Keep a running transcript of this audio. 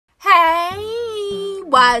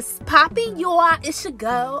What's poppin', y'all? It's your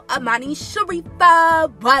girl, Amani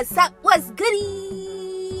Sharifa. What's up? What's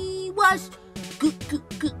goody? What's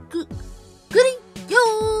goody?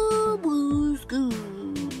 Yo, what's good?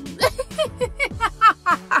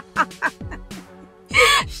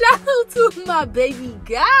 Shout out to my baby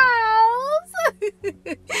girls.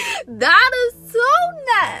 That is so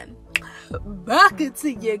nice. Back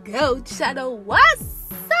into your girl channel.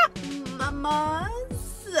 What's up, mamas?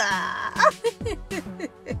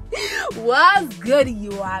 What's good,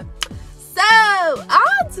 you are? So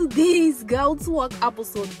on to these girl talk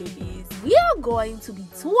episode, babies. We are going to be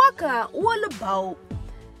talking all about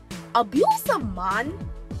abusive man.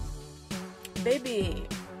 Baby,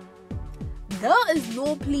 there is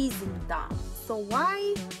no pleasing them, so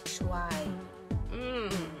why try?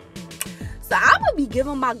 So I'm gonna be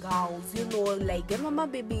giving my girls, like giving my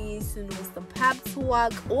babies, some pep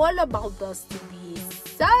talk all about this to be.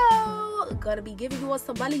 So gonna be giving you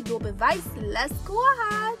some really dope advice. Let's go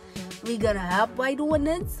ahead. We're gonna hop right on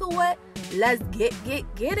into it. Let's get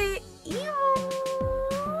it.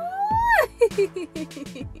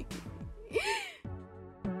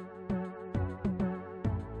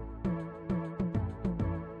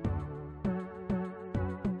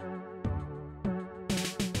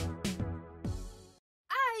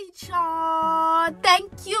 Y'all,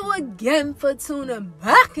 thank you again for tuning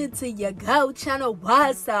back into your girl channel.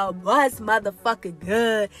 What's up? What's motherfucking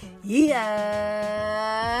good?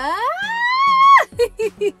 Yeah.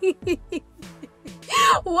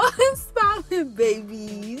 What's poppin',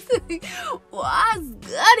 babies? What's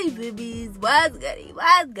goody, babies? What's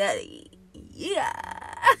goody?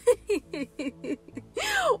 Yeah.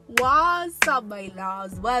 What's up, my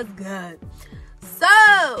loves? What's good?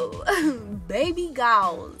 So, baby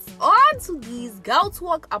girls, on to these girl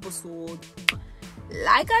talk episodes.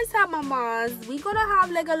 Like I said, mamas, we're gonna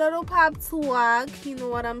have like a little pep talk. You know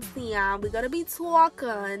what I'm saying? We're gonna be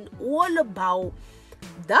talking all about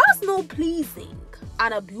there's no pleasing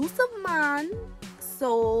an abusive man.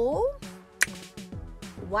 So,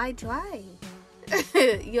 why try?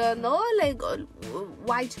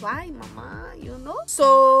 Why try, mama?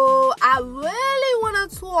 So I really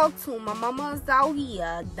want to talk to my mamas out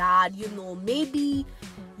here that maybe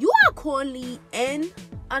you are currently in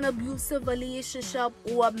an abusive relationship,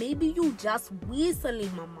 or maybe you just recently,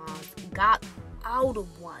 mamas, got out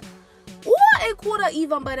of one, or it could have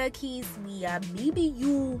even been a case where maybe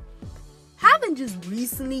you haven't just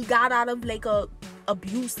recently got out of like a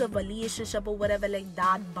abusive relationship or whatever like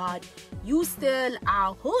that, but you still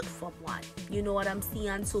are hurt from one. You know what I'm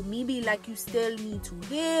saying? So maybe like you still need to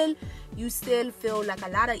heal. You still feel like a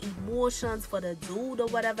lot of emotions for the dude or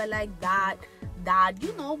whatever like that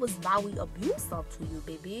was very abusive to you,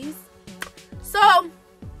 babies. So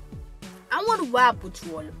I want to rap with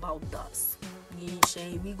you all about this. Nee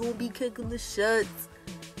Sha, we gonna be kicking the shit.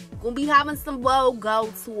 Gonna be having some well girl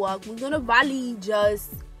talk. We're gonna really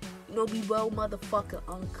just be well motherfucking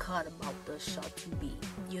uncut about the shit to be,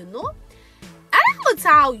 And I'm gonna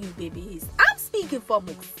tell you, babies, I'm speaking from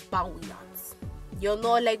experience.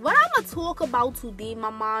 Like what I'm gonna talk about today,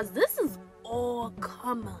 mamas, this is all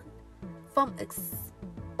coming from experience.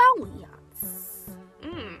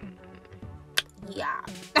 Yeah.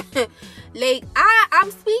 Like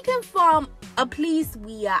I'm speaking from a place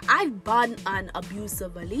where I've been in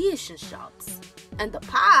abusive relationships in the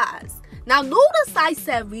past. Now notice I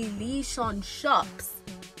said relationships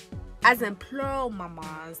as in plural,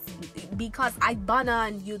 mamas, because I've been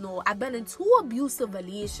in two abusive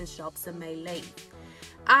relationships in my life.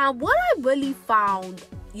 And what I really found,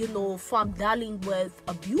 from dealing with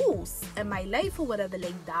abuse in my life or whatever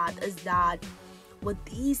like that, is that with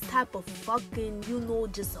these type of fucking,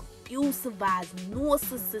 just abusive ass,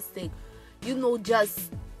 narcissistic,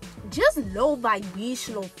 just low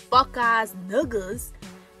vibrational fuck ass niggas,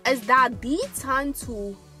 is that they tend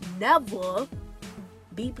to never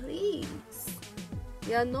be pleased.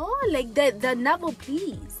 Like they're never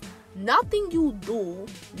pleased. Nothing you do,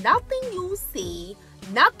 nothing you say,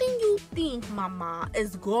 nothing you think, mama,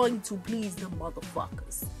 is going to please the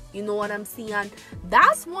motherfuckers. You know what I'm saying?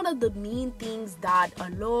 That's one of the main things that a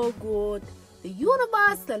Lord God, the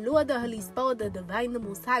universe, the Lord, the Holy Spirit, the divine, the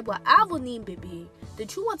Most High, whatever name, baby,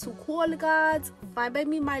 that you want to call God, fine by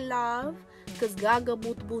me, my love. Because God got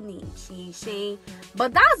multiple names,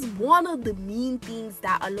 but that's one of the main things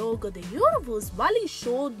that Allah, the universe, really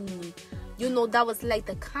showed me. That was like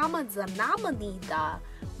the common denominator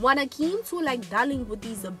when it came to like dealing with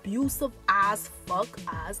these abusive ass, fuck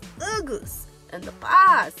ass niggas in the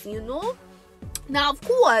past. Now of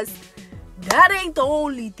course that ain't the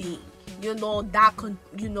only thing that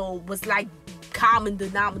was like common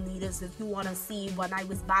denominators if you want to see when I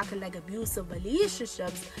was back in like abusive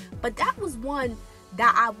relationships. But that was one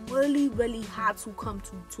that I really had to come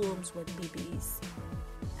to terms with, babies.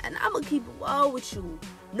 And I'm gonna keep it well with you.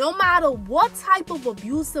 No matter what type of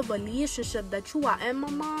abusive relationship that you are in,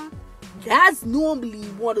 mama, that's normally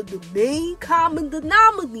one of the main common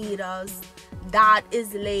denominators that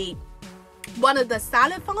is like one of the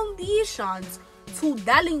solid foundations to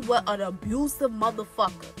dealing with an abusive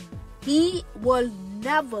motherfucker. He will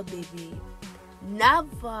never, baby,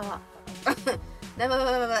 never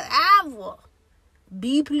ever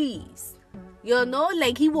be pleased. You know,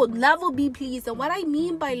 like, he will never be pleased. And what I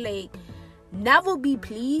mean by like never be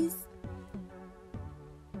pleased,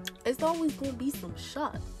 it's always gonna be some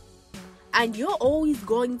shit. And you're always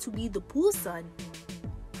going to be the person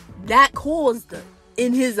that caused it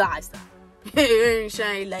in his eyesight.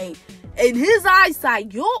 Like, in his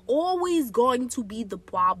eyesight, you're always going to be the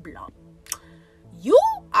problem. You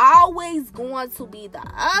always going to be the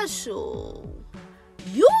issue.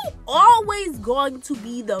 You always going to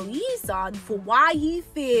be the reason for why he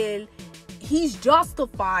feel he's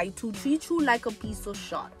justified to treat you like a piece of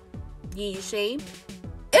shit. You see?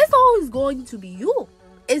 It's always going to be you.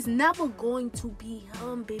 It's never going to be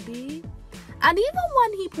him, baby. And even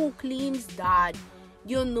when he proclaims that,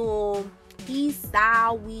 you know, he's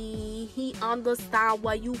sorry, he understand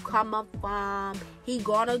where you coming from, he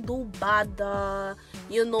gonna do better,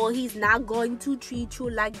 you know, he's not going to treat you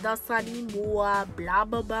like this anymore, blah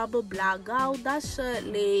blah blah blah blah. Girl, that shit,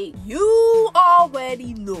 like, you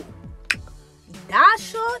already know that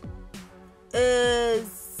shit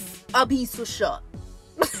is a piece of shit.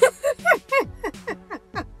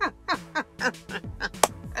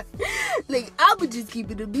 Like, I would just keep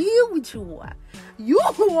it a deal with you. You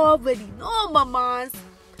already know, mamas.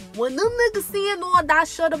 When them niggas saying all that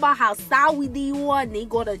shit about how sorry they are and they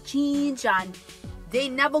gonna change and they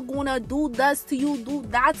never gonna do this to you, do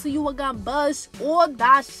that to you again, bush, all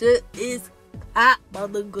that shit is hot,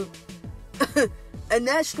 motherfucker. And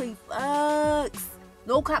that's straight facts.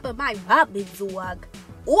 No cap in my rap, big dog.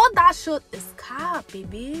 All that shit is cap,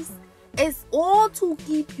 babies. It's all to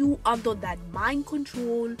keep you under that mind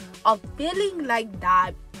control of feeling like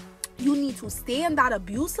that you need to stay in that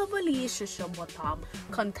abusive relationship with him,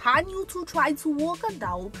 continue to try to work it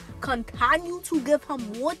out, continue to give him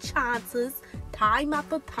more chances time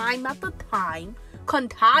after time after time,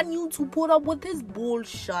 continue to put up with his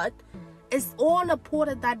bullshit. It's all a part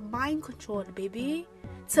of that mind control, baby,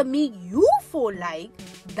 to make you feel like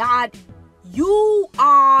that you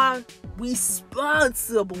are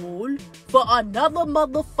responsible for another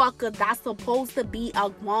motherfucker that's supposed to be a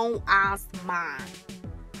grown-ass man.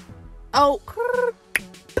 Oh,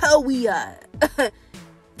 period.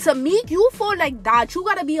 To make you feel like that, you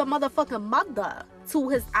gotta be a motherfucking mother to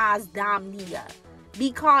his ass damn near.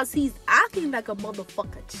 Because he's acting like a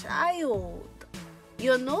motherfucking child.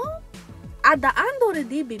 You know? At the end of the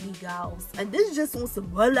day, baby girls, and this just on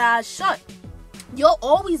some real ass shit, you're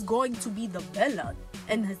always going to be the villain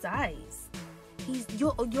in his eyes.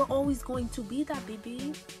 You're always going to be that,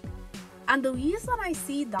 baby. And the reason I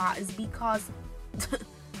say that is because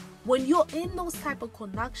when you're in those type of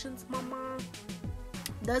connections, mama,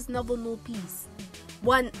 there's never no peace.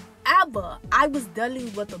 Whenever I was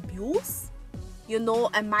dealing with abuse, you know,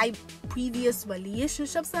 and my previous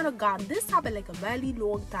relationships, and God, this happened like a very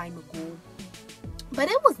long time ago, but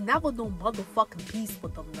it was never no motherfucking peace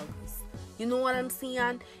with them niggas. You know what I'm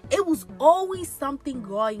saying? It was always something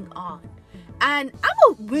going on. And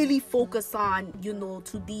I'm gonna really focus on, you know,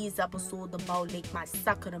 today's episode about like my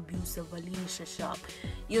second abusive relationship.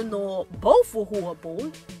 You know, both were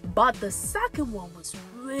horrible, but the second one was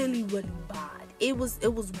really bad. It was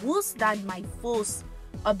worse than my first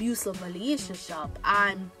abusive relationship.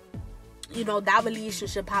 And you know, that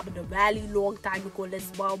relationship happened a really long time ago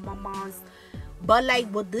as well, mamas. But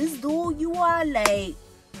like with this dude, you are like,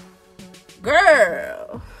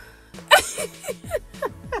 girl.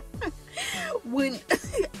 when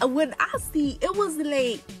I see, it was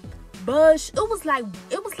like Bush, it was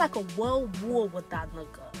like a world war with that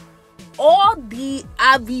nigga. All day,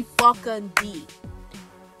 every fucking day.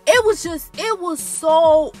 It was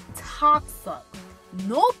so toxic.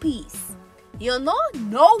 No peace. You know?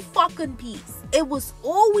 No fucking peace. It was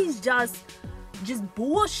always just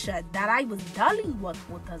bullshit that I was dealing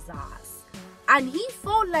with his ass. And he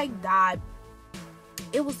felt like that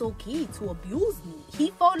it was okay to abuse me.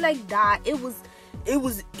 He felt like that he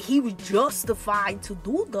was justified to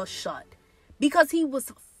do the shit because he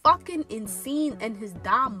was fucking insane in his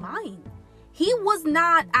damn mind. he was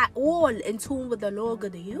not at all in tune with the Lord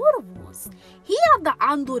of the universe. He at the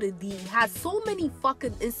end of the day had so many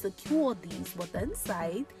fucking insecurities with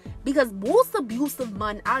inside, because most abusive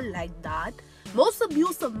men are like that. Most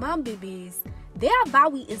abusive men, babies, they are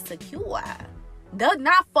very insecure. They're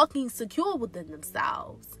not fucking secure within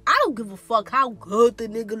themselves. I don't give a fuck how good the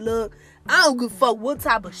nigga look. I don't give a fuck what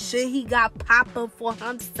type of shit he got popping for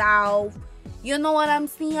himself. You know what I'm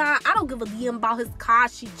saying? I don't give a damn about his car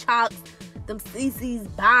she chucks, them CC's,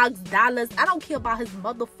 bags, dollars. I don't care about his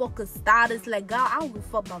motherfucking status. Like, God, I don't give a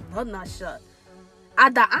fuck about none of that shit.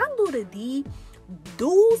 At the end of the day,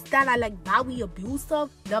 dudes that are like very abusive,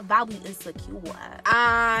 they're very insecure,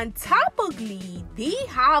 and typically they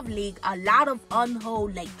have like a lot of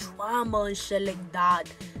unhealed like trauma and shit like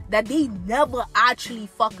that they never actually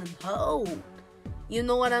fucking hold. You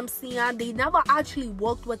know what I'm saying? They never actually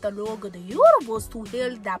worked with the Lord of the universe to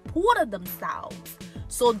heal that part of themselves.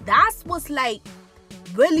 So that's what's like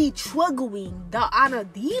really triggering the inner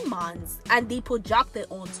demons, and they project it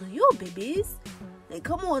onto you, babies. Like,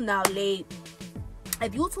 come on now, like,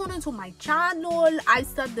 if you tune into my channel, I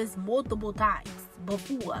said this multiple times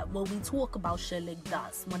before when we talk about shit like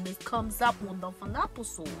this, when this comes up on different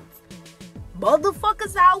episodes.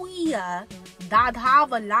 Motherfuckers out here that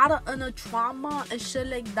have a lot of inner trauma and shit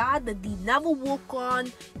like that they never work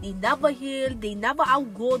on, they never heal, they never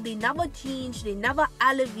outgrow, they never change, they never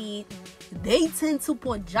elevate, they tend to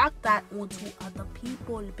project that onto other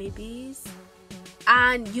people, babies.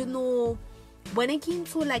 And you know, when it came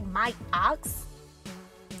to like my ex,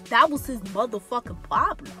 that was his motherfucking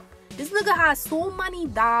problem. This nigga has so many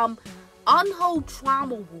damn unhealed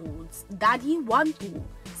trauma wounds that he went through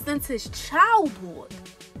since his childhood.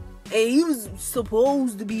 And he was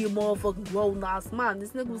supposed to be a motherfucking grown-ass man.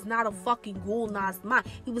 This nigga was not a fucking grown-ass man.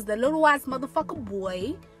 He was the little-ass motherfucking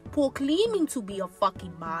boy proclaiming to be a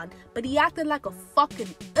fucking man, but he acted like a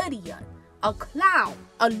fucking idiot, a clown,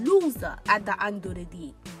 a loser at the end of the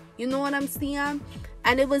day. You know what I'm saying?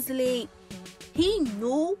 And it was like, he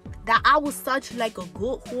knew that I was such like a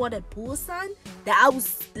good-hearted person, that I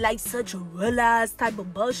was like such a real-ass type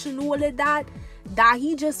of bullshit and all of that, that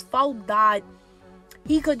he just felt that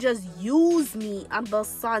he could just use me in the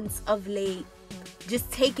sense of like just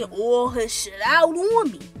taking all his shit out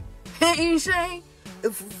on me. You saying?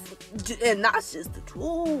 And that's just the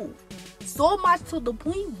truth. So much to the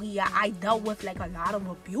point where I dealt with like a lot of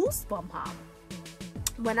abuse from him.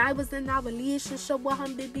 When I was in that relationship with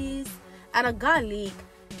him, babies, and again, like,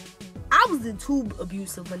 I was in 2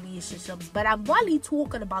 abusive relationships, but I'm really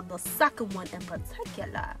talking about the second one in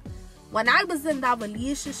particular. When I was in that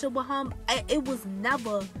relationship with him, it was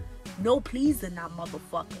never no pleasing that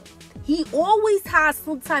motherfucker. He always had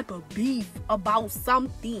some type of beef about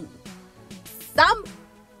something.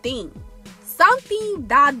 Something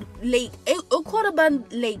that, like, it could have been,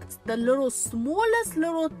 like, the little smallest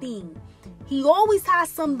little thing. He always had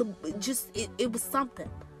some, just, it was something.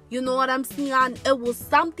 You know what I'm saying? It was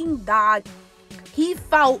something that he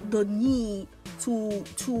felt the need to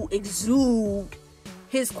exude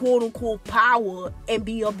his quote-unquote power and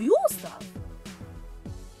be abusive.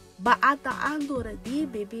 But at the end of the day,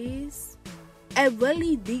 babies, it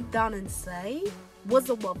really deep down inside was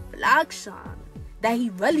a reflection that he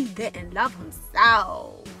really didn't love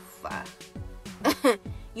himself.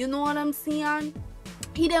 You know what I'm saying?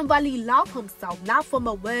 He didn't really love himself, not from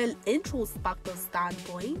a well introspective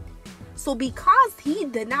standpoint. So because he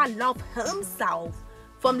did not love himself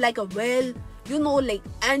from like a well, you know, like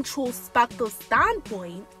introspective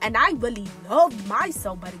standpoint, and I really loved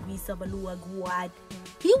myself by the grace of the Lord God,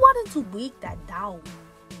 he wanted to break that down.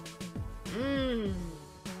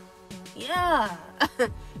 Yeah.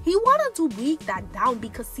 He wanted to break that down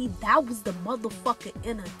because, see, that was the motherfucking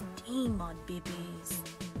inner demon, babies,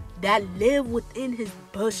 that lived within his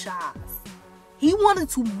bush ass. He wanted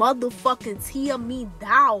to motherfucking tear me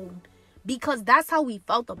down because that's how he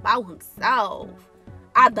felt about himself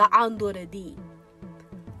at the end of the day.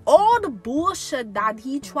 All the bullshit that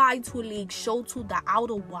he tried to like show to the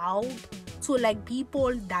outer world, to like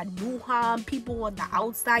people that knew him, people on the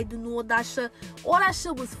outside and all that shit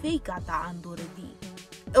was fake at the end of the day.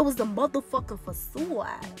 It was a motherfucking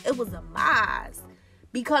facade. It was a mask.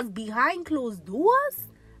 Because behind closed doors,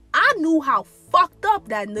 I knew how fucked up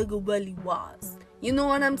that nigga really was. You know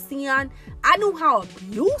what I'm saying? I knew how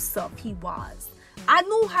abusive he was. I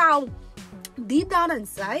knew how deep down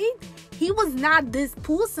inside, he was not this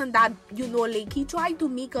person that, you know, like, he tried to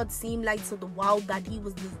make it seem like to the world that he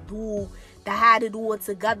was this dude that had it all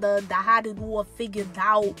together, that had it all figured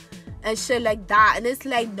out and shit like that. And it's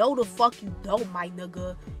like, no, the fuck you don't, my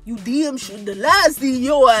nigga. You DM shit the last thing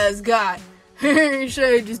your ass got.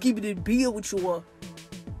 Shay, just keep it in beer with you.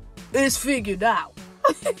 It's figured out.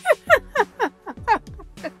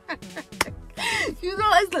 You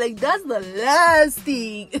know, it's like that's the last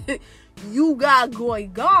thing you got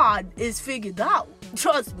going on is figured out.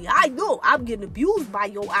 Trust me, I know I'm getting abused by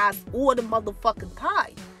your ass all the motherfucking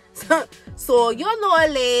time. So you know,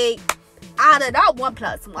 like, out of that 1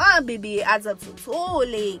 + 1, baby, adds up to 2.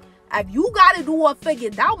 Like, if you gotta do it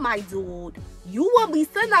figured out, my dude, you will be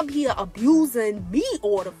sitting up here abusing me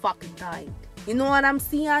all the fucking time. You know what I'm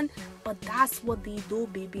saying? But that's what they do,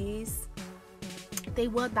 babies. They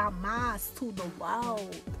wear that mask to the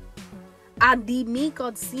world. And they make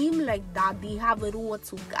it seem like that they have it all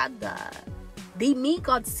together. They make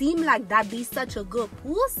it seem like that they such a good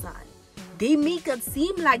person. They make it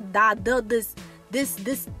seem like that they're this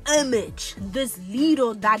image, this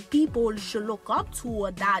leader that people should look up to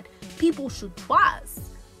or that people should trust.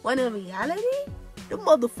 When in reality, the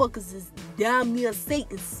motherfuckers is damn near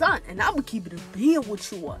Satan's son. And I'm gonna keep it a beer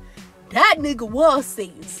with you. That nigga was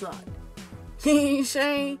Satan's son. You know what I'm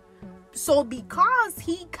saying? So because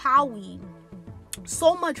he carried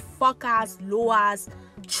so much fuck ass, low ass,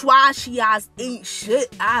 trashy ass, ain't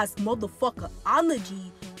shit ass motherfucker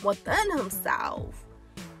energy within himself,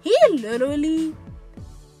 he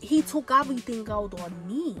took everything out on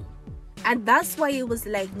me. And that's why it was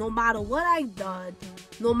like, no matter what I did,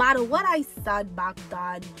 no matter what I said back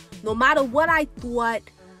then, no matter what I thought,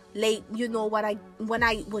 like, you know, when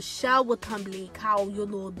I was shared with him, like, how, you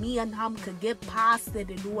know, me and him could get past it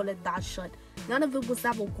and all of that shit, none of it was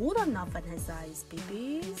ever good enough in his eyes,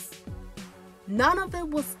 babies. None of it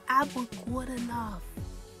was ever good enough.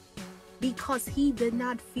 Because he did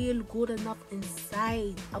not feel good enough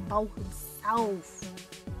inside about himself.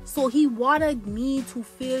 So he wanted me to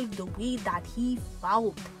feel the way that he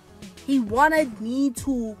felt. He wanted me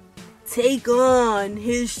to take on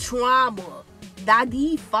his trauma that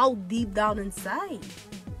he felt deep down inside.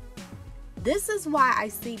 This is why I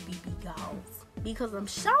say, baby girls, because I'm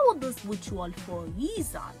sharing this with you all for a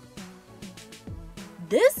reason.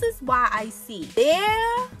 This is why I say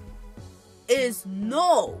there is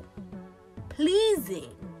no pleasing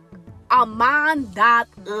a man that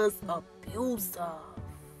is abusive.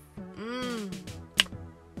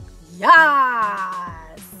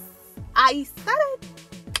 Yes, I said it.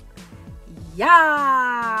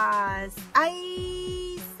 Yes,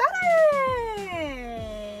 I said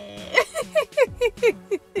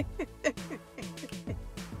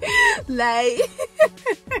it.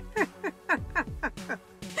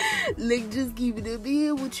 like just keep it a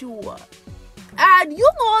bit what you want. And you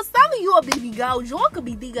know, some of your baby girls, y'all could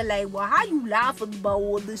be thinking like, well, how you laughing about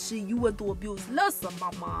all this shit you went through abuse? Listen, my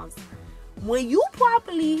moms, when you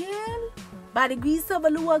properly heal by the grace of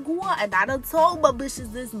Allah, and I done told my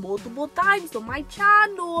bitches this multiple times on my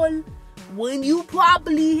channel, when you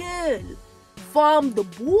properly heal from the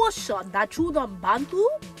bullshit that you done been through,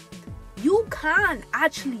 you can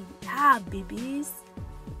actually laugh, babies.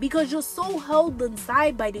 Because you're so held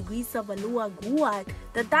inside by the grace of Allah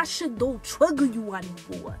that shit don't trigger you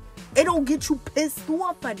anymore. It don't get you pissed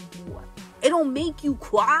off anymore. It don't make you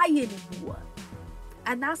cry anymore.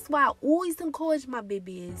 And that's why I always encourage my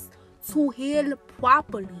babies to heal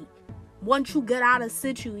properly once you get out of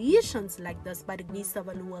situations like this by the grace of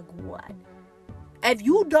Allah. If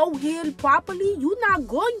you don't heal properly, you're not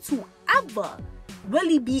going to ever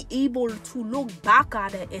really be able to look back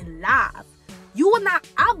at it and laugh. You will not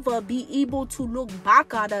ever be able to look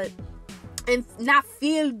back at it and not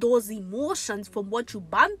feel those emotions from what you've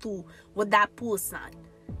been through with that person.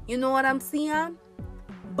 You know what I'm saying?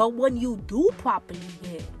 But when you do properly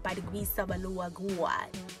heal by the grace of Allah,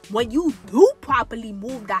 when you do properly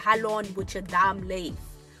move the hell on with your damn life,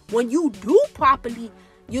 when you do properly,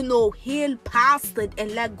 you know, heal past it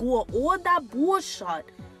and let go of all that bullshit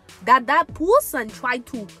that person tried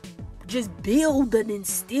to just build and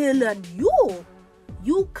instill in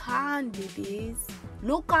you can, babies.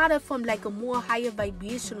 Look at it from like a more higher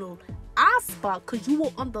vibrational aspect, because you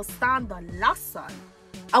will understand the lesson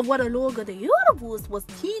of what the Lord of the universe was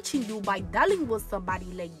teaching you by dealing with somebody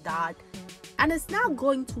like that. And it's not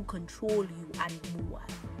going to control you anymore.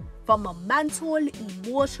 From a mental,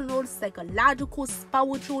 emotional, psychological,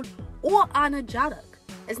 spiritual, or energetic.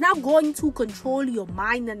 It's not going to control your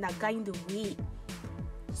mind in that kind of way.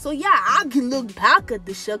 So yeah, I can look back at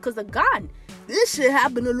this shit because again, this shit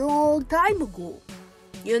happened a long time ago.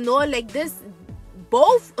 You know, like this,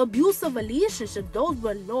 both abusive relationships, those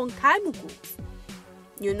were a long time ago.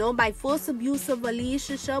 You know, my first abusive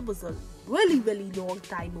relationship was a really, really long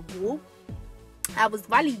time ago. I was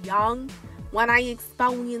really young when I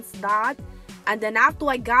experienced that. And then after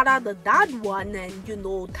I got out of that one, and you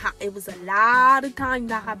know, it was a lot of time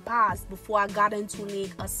that had passed before I got into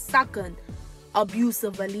like a second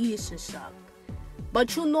abusive relationship.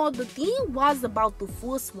 But you know, the thing was about the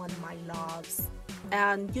first one, my loves,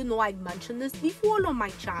 and you know, I mentioned this before on my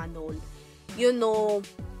channel. You know,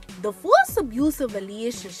 the first abusive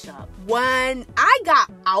relationship, when I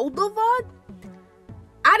got out of it,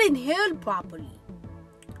 I didn't heal properly.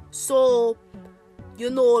 So, you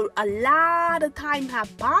know, a lot of time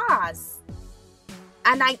have passed,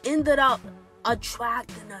 and I ended up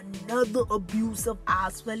attracting another abusive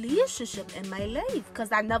ass relationship in my life,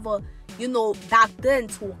 because I never, you know, back then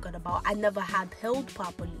talking about, I never had healed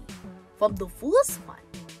properly from the first one.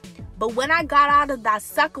 But when I got out of that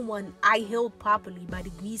second one, I healed properly by the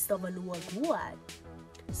grace of the Lord God.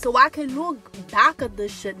 So I can look back at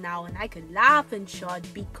this shit now and I can laugh and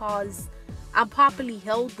shit, because I'm properly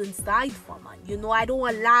held inside from it. You know, I don't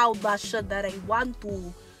allow that shit that I want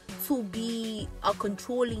to be a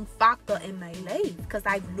controlling factor in my life, because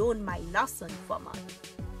I've learned my lesson from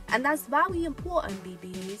it. And that's very important,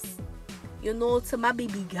 babies. You know, to my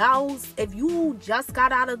baby girls, if you just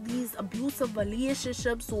got out of these abusive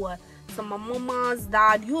relationships, or to my mamas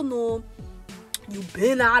that, you know, you've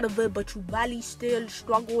been out of it, but you really still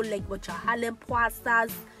struggle like with your healing process,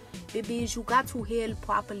 babies, you got to heal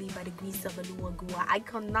properly by the grace of the Lord God. I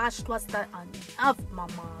cannot stress that enough,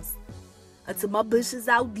 mamas. And to my bitches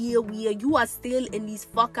out there where you are still in these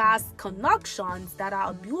fuck ass connections that are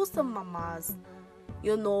abusive, mamas,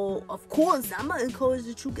 you know, of course, I'm gonna encourage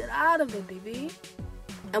that you get out of it, baby.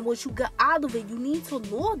 And once you get out of it, you need to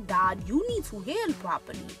know that you need to heal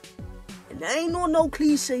properly. And there ain't no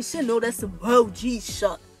cliche shit. No, that's some OG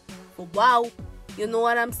shit. But wow, you know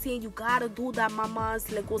what I'm saying? You gotta do that,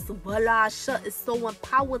 mamas. Like what's the bala shit is so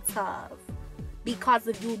imperative. Because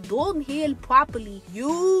if you don't heal properly,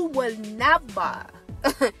 you will never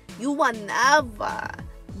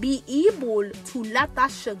be able to let that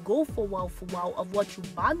shit go for a while of what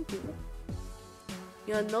you've been through.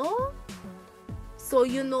 You know? So,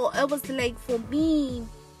 you know, it was like for me,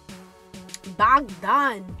 back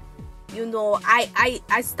then, you know,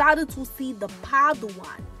 I started to see the pattern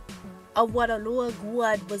of what the Lord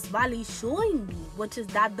God was really showing me, which is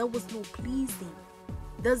that there was no pleasing.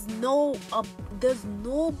 There's no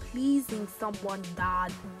pleasing someone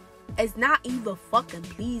that is not even fucking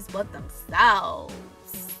pleased with themselves.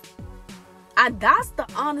 And that's the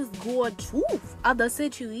honest God truth of the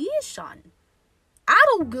situation. I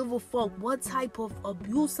don't give a fuck what type of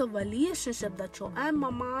abusive relationship that you're in,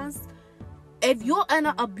 mamas. If you're in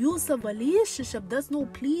an abusive relationship, there's no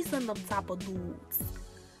pleasing them type of dudes.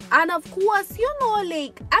 And of course, you know,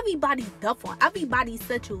 like, everybody's different. Everybody's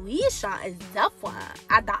situation is different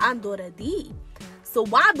at the end of the day. So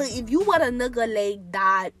whether if you were a nigga like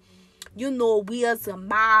that, you know, wears a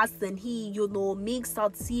mask and he, you know, makes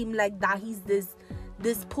it seem like that he's this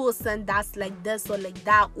person that's like this or like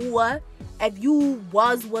that, or if you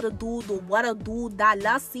was with a dude or what a dude that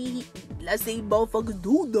let's say motherfuckers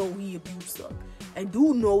do know he abusive and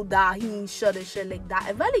do know that he ain't shut and shit like that,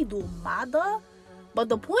 it really don't matter. But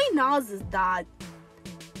the point now is that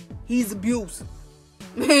he's abusive.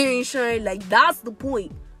 He ain't sure, like, that's the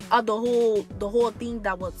point of the whole thing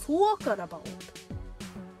that we're talking about.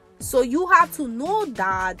 So you have to know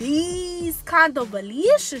that these kind of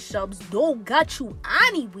relationships don't get you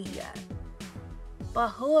anywhere. But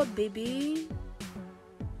hurt, baby.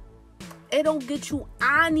 It don't get you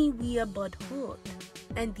anywhere but hurt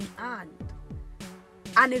in the end.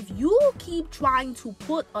 And if you keep trying to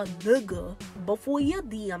put a nigga before your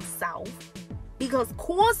damn self, because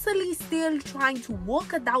constantly still trying to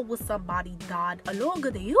work it out with somebody that along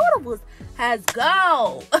the universe has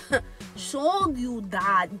showed you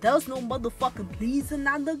that there's no motherfucking pleasing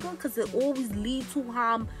that nigga, because it always leads to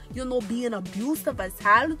him, you know, being abusive as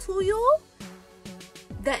hell to you,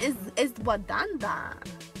 then it's what done that.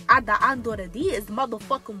 At the end of the day, it's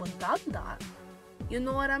motherfucking what done that. You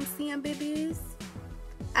know what I'm saying, babies?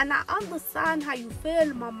 And I understand how you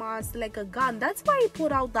feel, mamas, like a gun. That's why I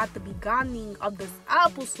put out at the beginning of this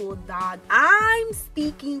episode that I'm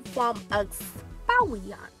speaking from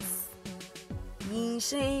experience. You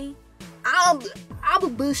see? I'm a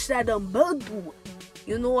bitch that done been through it.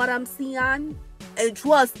 You know what I'm saying? And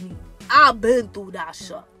trust me, I've been through that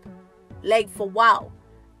shit. Like, for a while.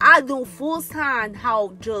 I know firsthand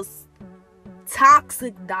how just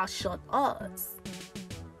toxic that shit is.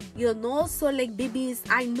 You know, so like, babies,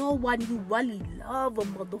 I know when you really love a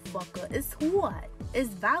motherfucker, it's hard. It's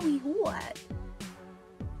very hard.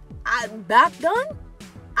 Back then,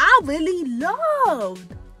 I really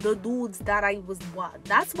loved the dudes that I was with.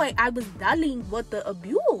 That's why I was dealing with the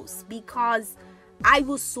abuse, because I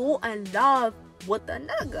was so in love with the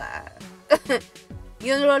nigga.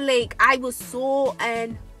 You know, like, I was so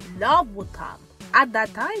in love with him at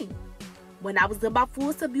that time. When I was in my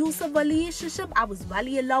first abusive relationship, I was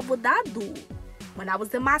really in love with that dude. When I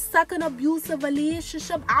was in my second abusive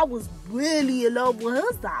relationship, I was really in love with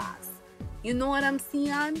his ass. You know what I'm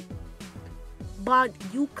saying? But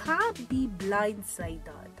you can't be blindsided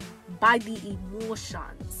by the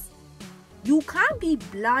emotions. You can't be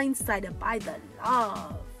blindsided by the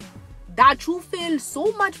love. That you feel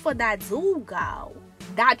so much for that dude, girl.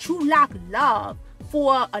 That you lack love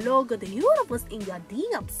for a lot of the universe in your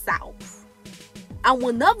damn self. And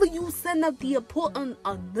whenever you send up the putting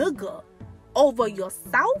a nigga over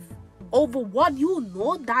yourself, over what you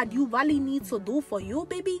know that you really need to do for you,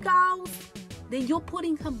 baby girls, then you're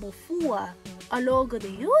putting him before a lot of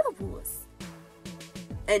the universe.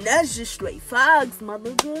 And that's just straight facts, my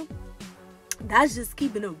nigga. That's just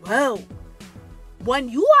keeping it real. When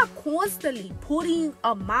you are constantly putting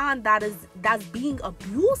a man that's being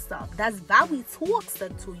abusive, that's very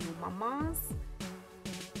toxic to you, mamas,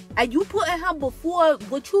 and you putting him before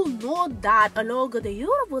what you know that a lot of the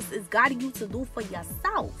universe is guiding you to do for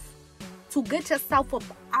yourself, to get yourself up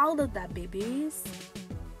out of that, babies.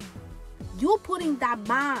 You're putting that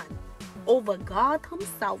man over God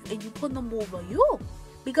himself, and you put him over you.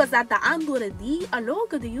 Because at the end of the day, a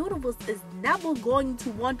lot of the universe is never going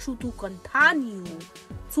to want you to continue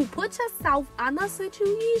to put yourself in a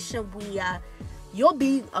situation where you're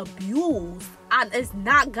being abused and it's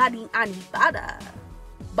not getting any better,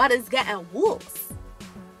 but it's getting worse.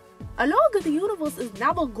 A lot of the universe is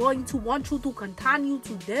never going to want you to continue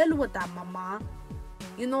to deal with that, mama.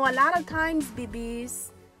 You know, a lot of times,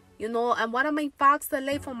 babies, you know, and one of my facts that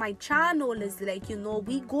life on my channel is like, you know,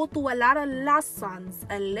 we go through a lot of lessons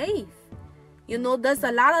in life. You know, there's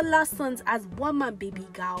a lot of lessons as women, baby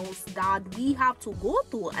girls, that we have to go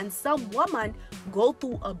through. And some women go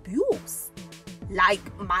through abuse.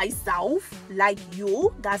 Like myself, like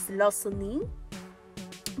you that's listening.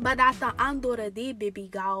 But at the end of the day, baby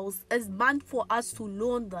girls, it's meant for us to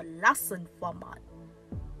learn the lesson from it.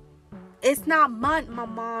 It's not meant,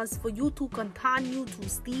 mamas, for you to continue to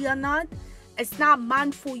stay on it. It's not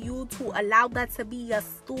meant for you to allow that to be a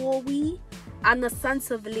story. And the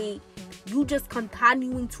sense of like, you just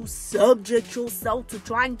continuing to subject yourself to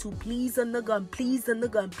trying to please a nigga and please a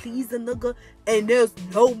nigga and please a nigga. And there's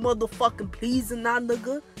no motherfucking pleasing that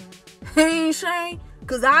nigga. Hey, Shane.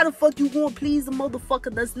 Because how the fuck you gonna please a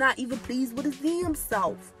motherfucker that's not even pleased with his damn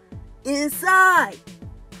self? Inside.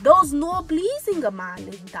 There's no pleasing a man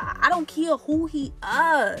like that. I don't care who he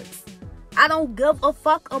is. I don't give a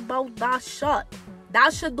fuck about that shit.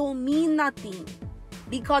 That shit don't mean nothing.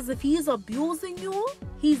 Because if he's abusing you,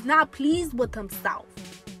 he's not pleased with himself.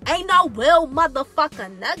 Ain't no real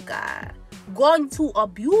motherfucking nigga going to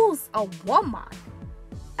abuse a woman.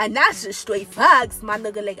 And that's just straight facts, my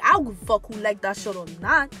nigga. Like, I don't give a fuck who like that shit or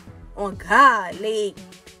not. On God, like,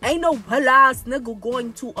 ain't no real ass nigga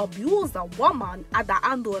going to abuse a woman at the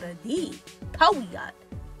end of the day. Period.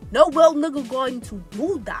 No real nigga going to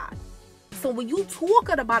do that. So when you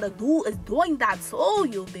talking about a dude is doing that to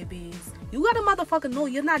you, babies, you gotta motherfucking know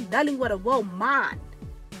you're not dealing with a real man.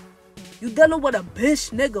 You dealing with a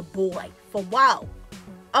bitch nigga boy. For wow.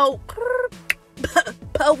 Oh,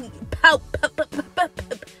 Poppin.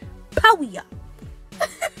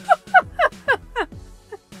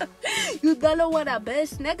 You dealing with a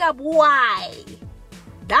bitch nigga boy.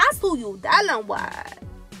 That's who you dealing with.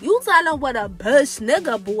 You dealing with a bitch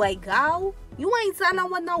nigga boy, girl. You ain't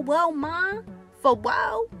dealing with no well man. For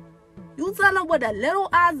wow. You dealing with a little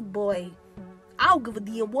ass boy. I don't give a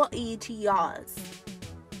damn what age he is.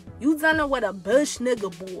 You dealing with a bitch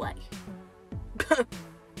nigga boy.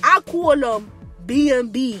 I call them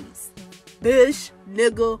B&Bs. Bitch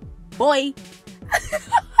nigga boy.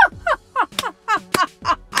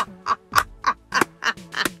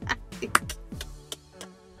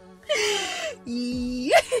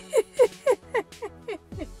 Yeah.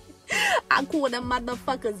 I call them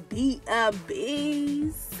motherfuckers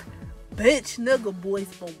B&Bs. Bitch nigga boys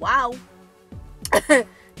for wow.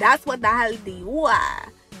 That's what the hell they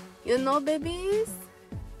are. You know, babies?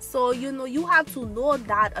 So, you know, you have to know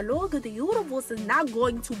that a lot of the universe is not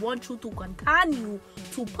going to want you to continue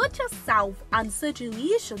to put yourself in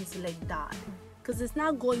situations like that. Because it's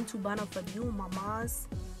not going to benefit you, mamas.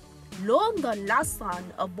 Learn the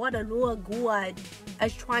lesson of what the Lord God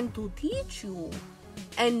is trying to teach you.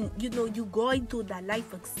 And, you know, you're going through that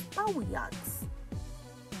life experience.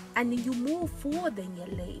 And then you move forward in your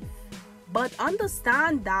life. But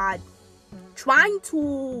understand that trying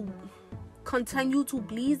to continue to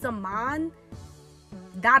please a man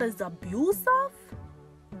that is abusive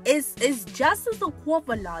is just as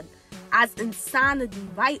equivalent as insanity,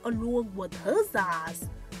 right along with his ass,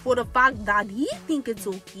 for the fact that he think it's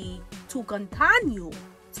okay to continue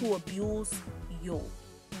to abuse you.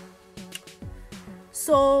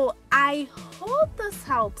 So I hope this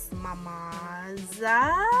helps, mamas.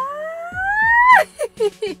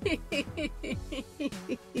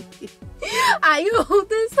 I hope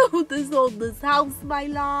this helps, my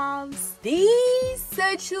loves. These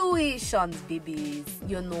situations, babies,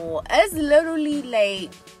 it's literally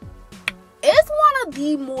like, it's one of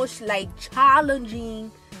the most like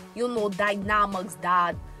challenging, dynamics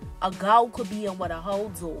that a girl could be in with a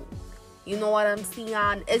household. You know what I'm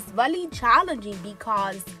saying? It's really challenging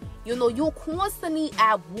because, you're constantly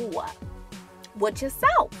at war with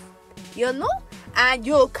yourself, and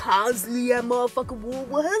you're constantly at motherfucking war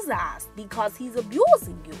with his ass because he's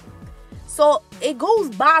abusing you. So it goes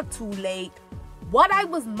back to like what I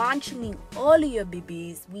was mentioning earlier,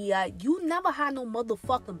 babies. You never had no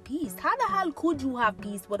motherfucking peace. How the hell could you have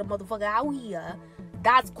peace with a motherfucker out here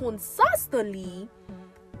that's consistently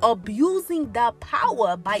abusing that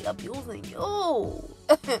power by abusing you?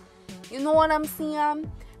 You know what I'm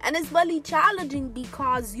saying? And it's really challenging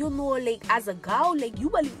because, like, as a girl, like, you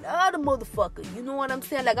really love the motherfucker. You know what I'm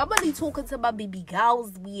saying? Like, I'm really talking to my baby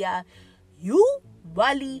girls where you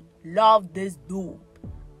really love this dude.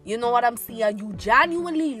 You know what I'm saying? You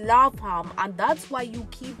genuinely love him, and that's why you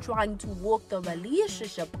keep trying to work the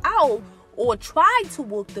relationship out, or try to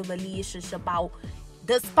work the relationship out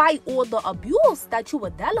despite all the abuse that you were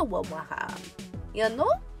dealing with him.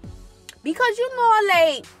 Because,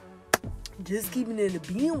 like, just keeping it in the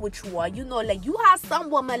being with you are, like, you have some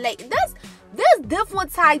women, like, there's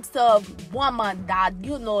different types of women that,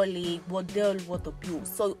 like, will deal with abuse.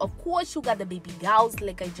 So, of course, you got the baby girls,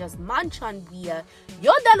 like I just mentioned, where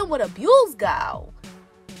you're dealing with abuse, girl,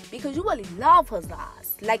 because you really love her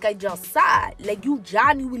ass. Like I just said, like, you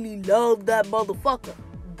genuinely love that motherfucker,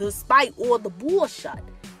 despite all the bullshit.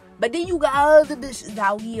 But then you got other bitches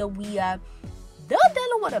out here where they're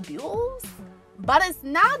dealing with abuse, but it's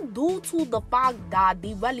not due to the fact that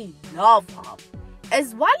they really love her.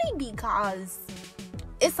 It's really because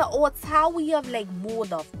it's an ulterior of like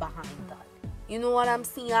motive behind that. You know what I'm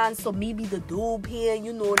saying? So maybe the dude here,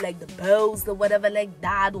 like the bills or whatever like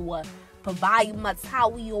that, or provide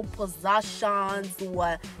material possessions,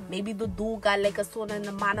 or maybe the dude got like a certain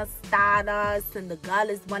amount of status and the girl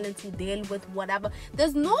is willing to deal with whatever.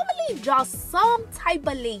 There's normally just some type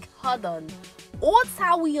of like hidden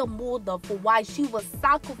ulterior motive for why she was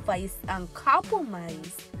sacrificed and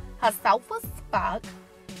compromised her self-respect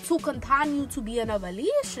to continue to be in a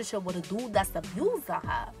relationship with a dude that's abusing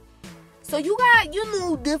her. So you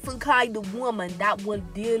got, different kind of woman that will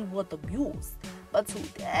deal with abuse. But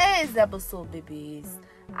today's episode, babies,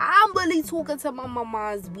 I'm really talking to my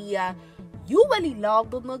mamas where you really love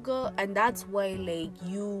the nigga, and that's why, like,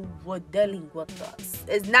 you were dealing with us.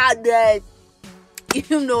 It's not that,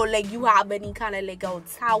 like, you have any kind of, like,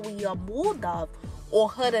 ulterior motive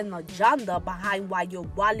or hidden agenda behind why you're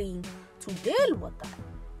willing to deal with that,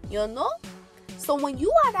 So when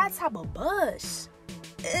you are that type of bush,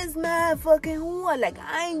 it's mad fucking hard. Like,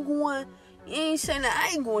 I ain't going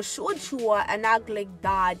to shoot you and act like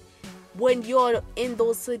that. When you're in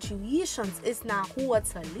those situations, it's not hard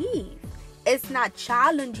to leave. It's not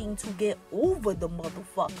challenging to get over the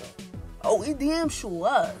motherfucker. Oh, it damn sure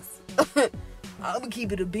is. I'm gonna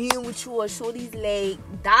keep it a being with you. Shorty's like,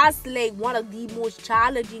 that's like one of the most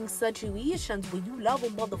challenging situations when you love a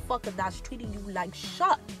motherfucker that's treating you like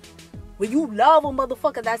shit. When you love a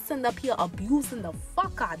motherfucker that's sitting up here abusing the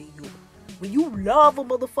fuck out of you. When you love a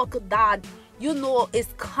motherfucker that, is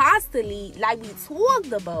constantly, like we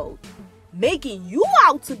talked about, making you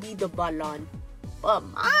out to be the villain. But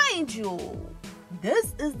mind you,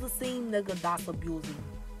 this is the same nigga that's abusing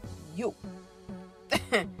you.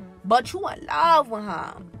 But you in love with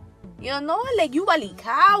him. Like, you really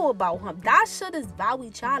care about him. That shit is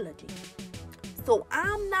very challenging. So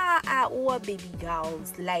I'm not at all, baby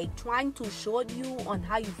girls, like, trying to short you on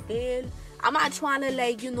how you feel. I'm not trying to,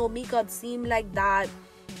 like, make it seem like that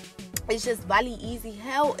it's just really easy.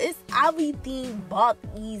 Hell, it's everything but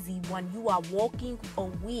easy when you are walking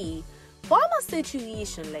away from a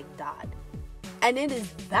situation like that. And it is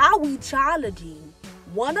very challenging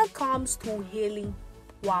when it comes to healing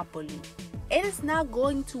properly. It is not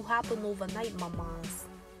going to happen overnight, mamas.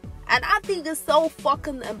 And I think it's so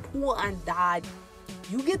fucking important that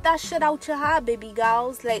you get that shit out your head, baby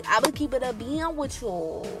girls. Like, I will keep it a being with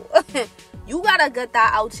you. You gotta get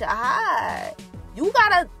that out your head. You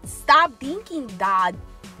gotta stop thinking that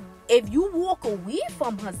if you walk away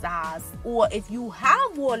from his ass, or if you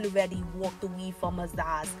have already walked away from his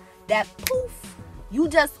ass, that poof, you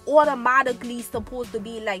just automatically supposed to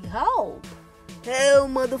be like, hell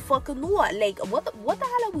motherfucker no. Like, what the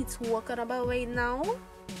hell are we talking about right now?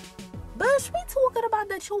 Bitch, we talking about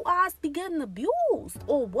that your ass be getting abused,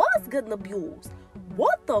 or was getting abused.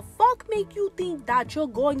 What the fuck make you think that you're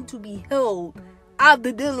going to be held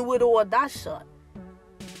after dealing with all that shit?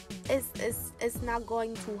 It's not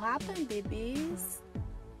going to happen, babies.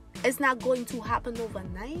 It's not going to happen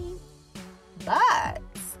overnight. But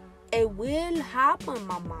it will happen,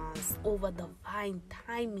 mamas, over divine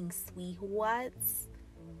timing, sweethearts.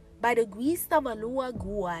 By the grace of the Lord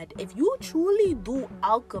God, if you truly do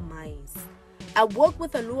alchemize and work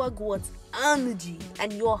with the Lord God's energy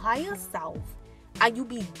and your higher self, and you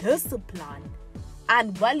be disciplined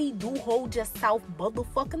and really do hold yourself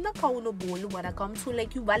motherfucking accountable when it comes to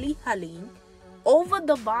like you really healing over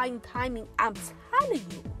divine timing, I'm telling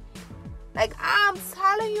you. Like, I'm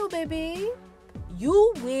telling you, baby,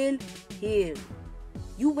 you will heal.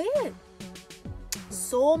 You will.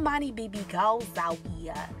 So many baby girls out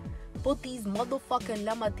here put these motherfucking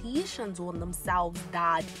limitations on themselves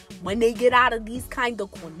that when they get out of these kind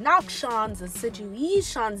of connections and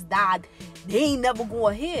situations that they ain't never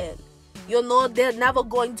gonna heal. You know, they're never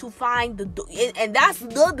going to find and that's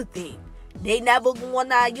the other thing. They never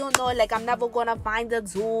gonna, you know, like, I'm never gonna find a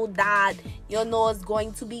dude that, you know, is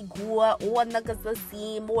going to be good, or niggas the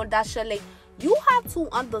same, or that shit. Like, you have to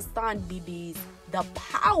understand, babies, the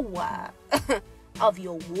power of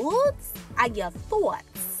your words and your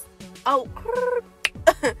thoughts. Oh,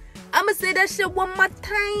 I'ma say that shit one more time.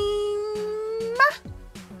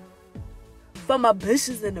 For my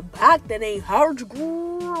bitches in the back that ain't heard,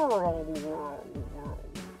 girl.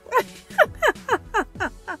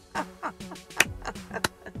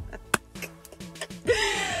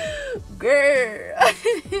 Girl.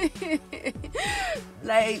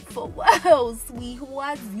 Like, for what,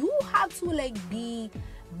 sweethearts, you have to like be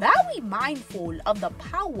very mindful of the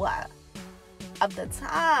power of the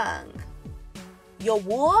tongue, your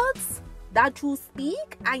words that you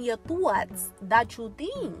speak, and your thoughts that you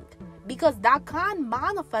think, because that can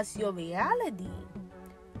manifest your reality.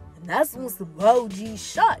 And that's on some OG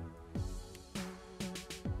shit.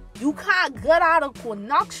 You can't get out of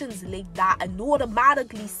connections like that and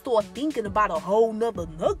automatically start thinking about a whole nother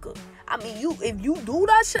nigga. I mean, if you do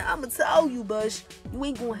that shit, I'ma tell you, bitch, you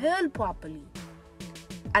ain't gonna heal properly.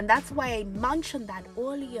 And that's why I mentioned that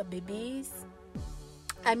earlier, babies.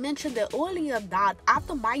 I mentioned it earlier that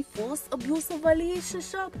after my first abusive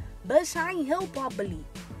relationship, bitch, I ain't healed properly.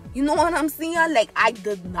 You know what I'm saying? Like, I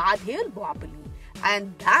did not heal properly.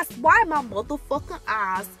 And that's why my motherfucking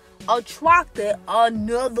ass attracted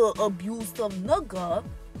another abusive nigga.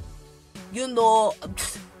 You know,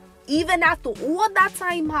 even after all that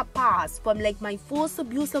time had passed, from like my first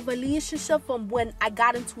abusive relationship, from when I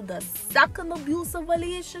got into the second abusive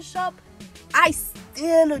relationship, I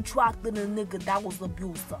still attracted a nigga that was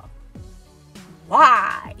abusive.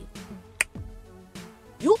 Why?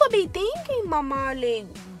 You could be thinking, mama, like,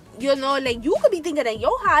 you know, like, you could be thinking in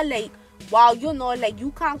your heart, like, wow, you know, like,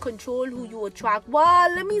 you can't control who you attract.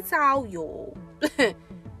 Well, let me tell you,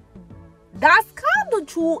 that's kind of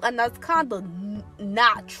true, and that's kind of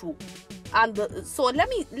not true. And so let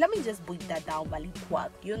me just break that down really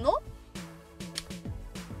quick. You know,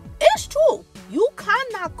 it's true. You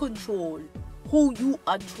cannot control who you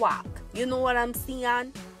attract. You know what I'm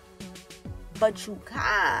saying? But you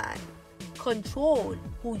can control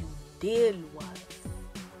who you deal with.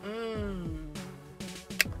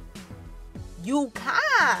 You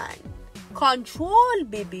can control,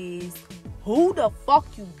 babies, who the fuck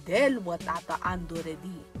you deal with at the end of the day.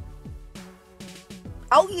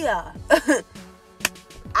 Oh yeah.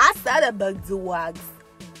 I said it, big dogs.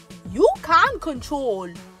 You can control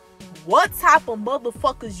what type of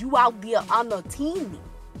motherfuckers you out there entertaining.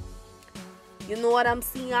 You know what I'm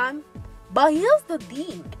saying? But here's the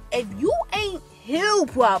thing. If you ain't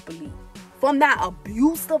healed properly from that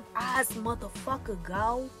abusive ass motherfucker,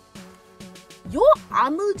 girl, your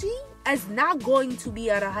energy is not going to be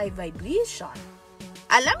at a high vibration.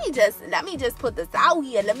 And let me just put this out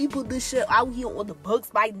here. Let me put this shit out here on the books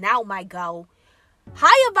right now, my girl.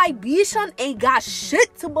 Higher vibration ain't got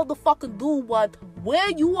shit to motherfucking do with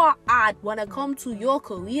where you are at when it comes to your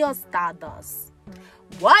career status.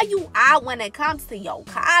 Where you at when it comes to your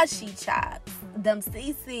Kashi chats, them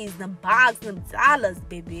CCs, them bags, them dollars,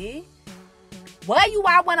 baby. Where you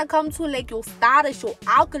are when it comes to like your status, your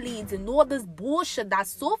accolades, and all this bullshit, that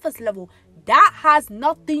surface level, that has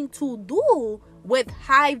nothing to do with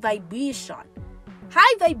high vibration.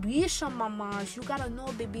 High vibration, mamas, you gotta know,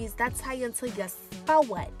 babies, that tie into your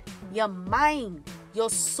spirit, your mind, your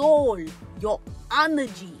soul, your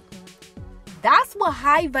energy. That's what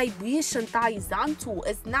high vibration ties onto.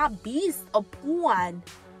 It's not based upon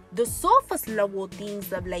the surface level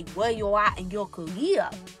things of like where you are in your career.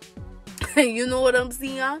 You know what I'm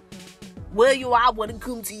saying? Where you are when it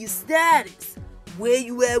comes to your status. Where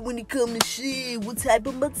you at when it comes to shit. What type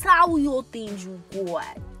of material things you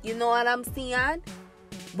got. You know what I'm saying?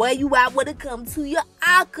 Where you at when it comes to your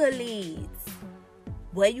accolades.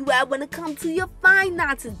 Where you at when it comes to your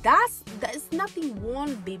finances. There's nothing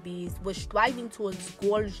wrong, babies, with striving towards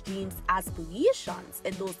goals, dreams, aspirations,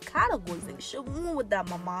 and those categories. Ain't shit wrong with that,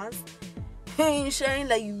 mamas. Ain't shit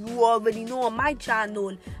like you already know on my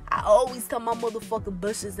channel. I always tell my motherfucking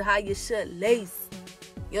bushes how your shit lace.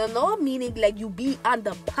 You know, meaning like you be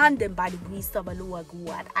independent by the grace of Allah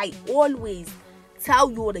God. I always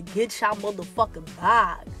tell you to get your motherfucking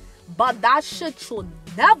bag. But that shit should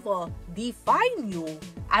never define you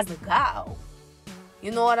as a girl.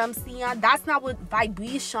 You know what I'm saying? That's not what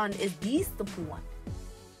vibration is based upon.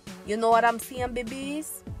 You know what I'm saying,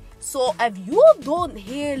 babies? So if you don't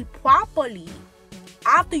heal properly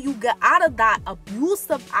after you get out of that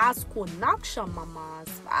abusive ass connection, mamas,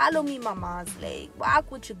 follow me, mamas, like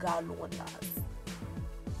walk with your girl on us.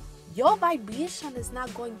 Your vibration is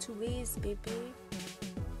not going to raise, baby.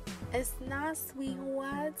 It's not,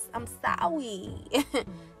 sweethearts. I'm sorry.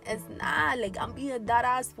 It's not. Like, I'm being that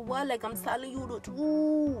ass for what? Like, I'm telling you the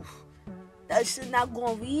truth. That shit not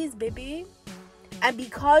gonna raise, baby. And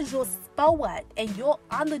because your spirit and your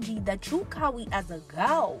energy that you carry as a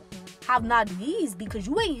girl have not raised because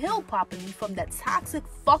you ain't healed properly from that toxic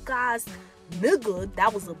fuck-ass nigga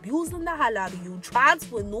that was abusing the hell out of you,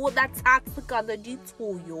 transferring all that toxic energy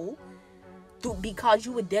to you because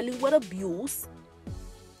you were dealing with abuse.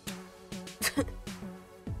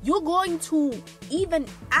 You're going to, even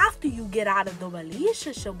after you get out of the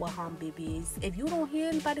relationship with him, babies, if you don't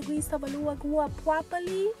heal by the grace of Allah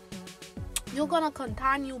properly, you're going to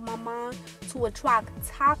continue, mama, to attract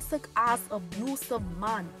toxic ass abusive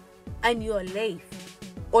man in your life.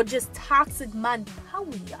 Or just toxic man,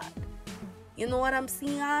 period. You know what I'm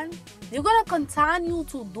saying? You're going to continue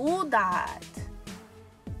to do that.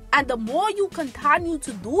 And the more you continue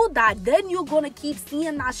to do that, then you're going to keep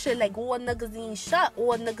seeing that shit like, oh, niggas ain't shut, oh,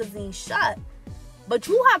 niggas ain't shut. But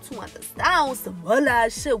you have to understand some other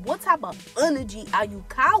shit. What type of energy are you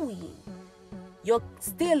carrying? You're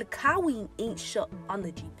still carrying ain't shut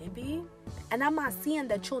energy, baby. And I'm not saying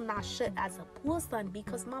that you're not shut as a person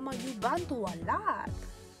because, mama, you've gone through a lot.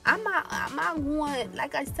 I'm not going,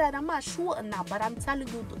 like I said, I'm not sure now, but I'm telling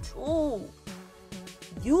you the truth.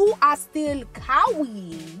 You are still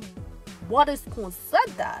carrying what is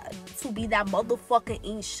considered to be that motherfucking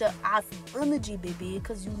ain't shut ass energy, baby,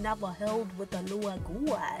 because you never held with the lower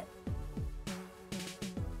God.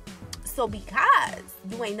 So because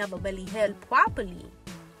you ain't never really held properly,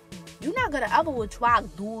 you're not gonna ever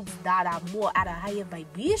attract dudes that are more at a higher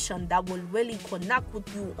vibration that will really connect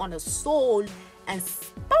with you on a soul and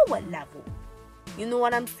spirit level. You know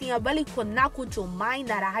what I'm saying? Really connect with your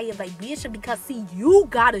mind at a higher vibration because, see, you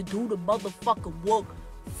gotta do the motherfucking work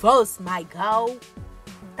first, my girl.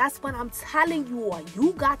 That's what I'm telling you.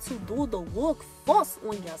 You got to do the work first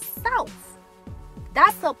on yourself.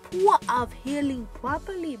 That's a point of healing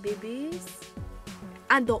properly, babies.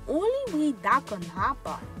 And the only way that can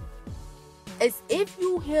happen is if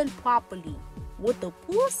you heal properly with the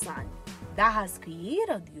person that has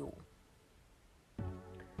created you.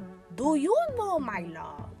 Do you know, my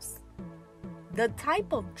loves, the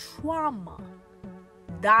type of trauma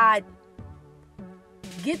that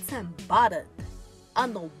gets embedded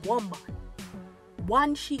in a woman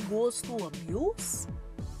once she goes through abuse?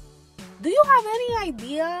 Do you have any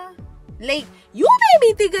idea? Like, you may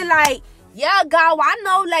be thinking like, yeah, girl, I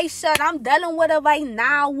know, like, shit, I'm dealing with it right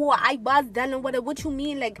now, or I was dealing with it. What you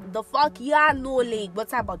mean? Like, the fuck, yeah, I know, like, what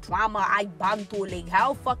type of trauma I been through, like,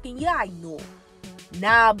 how fucking, yeah, I know.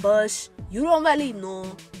 Nah, Bush, you don't really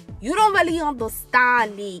know. You don't really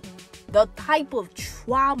understand, like, the type of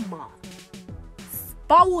trauma,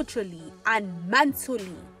 spiritually and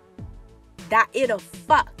mentally, that it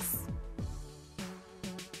affects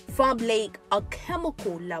from, like, a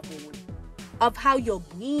chemical level of how your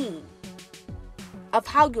brain, of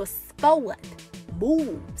how your spirit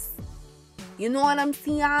moves. You know what I'm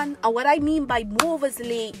saying? And what I mean by move is,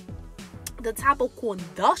 like, the type of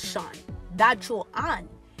condition that you're on.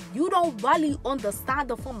 You don't really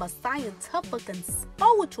understand it from a scientific and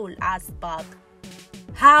spiritual aspect,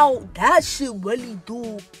 how that shit really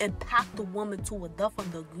do impact a woman to a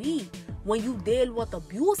different degree when you deal with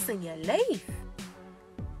abuse in your life.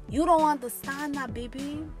 You don't understand that,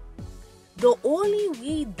 baby. The only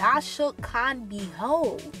way that shit can be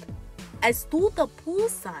held is through the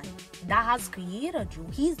person that has created you.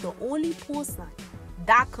 He's the only person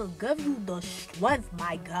that can give you the strength,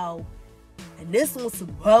 my girl. And this one's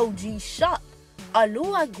some OG shit. A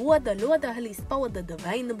Lord God, the Lord, the Holy Spirit, the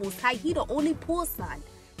Divine, the Most High, He the only person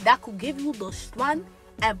that could give you the strength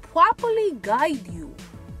and properly guide you.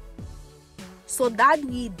 So that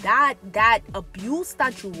way, that abuse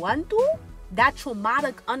that you went through, that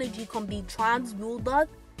traumatic energy can be transmuted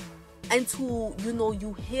into,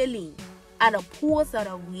 you healing and a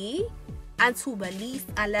positive way, and to release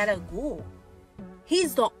and let it go.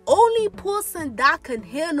 He's the only person that can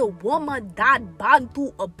heal a woman that been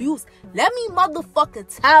through abuse. Let me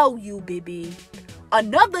motherfucking tell you, baby.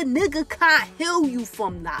 Another nigga can't heal you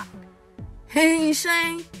from that. Hey,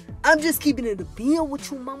 Shane. I'm just keeping it a being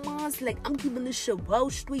with you, mamas. Like, I'm keeping this shit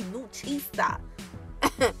well straight, no chista.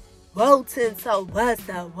 Well, so what's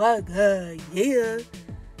that work? Yeah.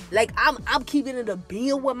 Like, I'm keeping it a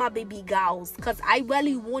being with my baby girls. Because I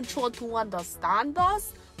really want y'all to understand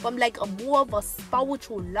us from, like, a more of a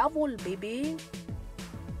spiritual level, baby.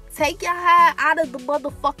 Take your head out of the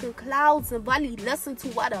motherfucking clouds and really listen to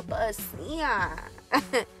what a bird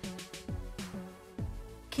saying.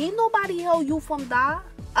 Can't nobody help you from that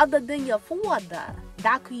other than your father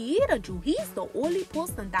that created you. He's the only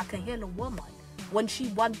person that can heal a woman when she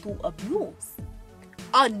went through abuse.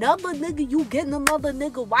 Another nigga, you getting another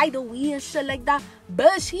nigga right away and shit like that,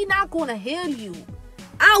 but he not gonna heal you.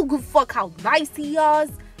 I don't give a fuck how nice he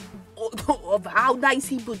is, or how nice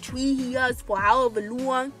he portray he is for however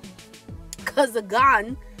long. Cause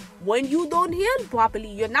again, when you don't heal properly,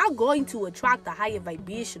 you're not going to attract a higher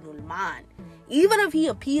vibrational man. Even if he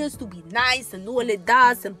appears to be nice and all it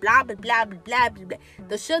does and blah, blah, blah, blah, blah, blah, blah,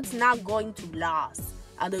 the shit's not going to last.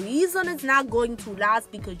 And the reason it's not going to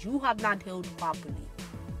last because you have not healed properly.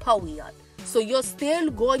 Period. So you're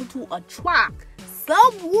still going to attract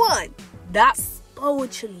someone that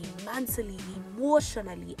spiritually, mentally,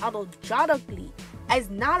 emotionally, energetically is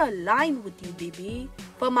not aligned with you, baby,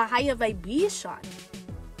 from a higher vibration.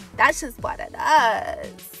 That's just what it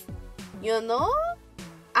is. You know?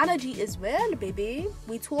 Energy is real, baby.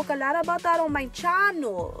 We talk a lot about that on my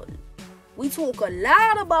channel. We talk a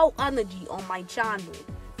lot about energy on my channel.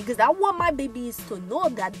 Because I want my babies to know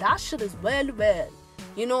that that shit is real.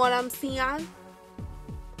 You know what I'm saying?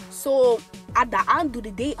 So, at the end of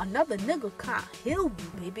the day, another nigga can't heal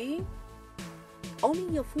you, baby.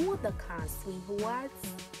 Only your father can, sweethearts.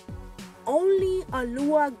 Only a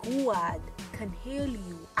Lord God can heal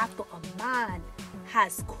you after a man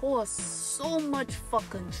has caused so much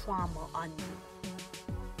fucking trauma on you.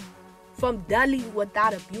 From dealing with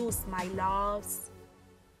that abuse, my loves.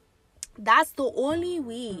 That's the only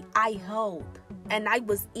way I held and I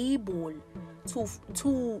was able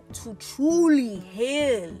to truly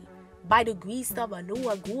heal by the grace of a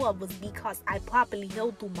Lord God was because I properly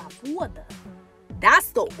healed through my father.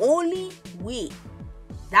 That's the only way.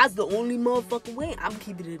 That's the only motherfucking way. I'm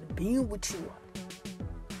keeping it being with you.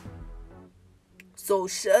 So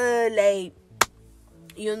sure, like,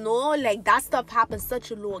 like that stuff happened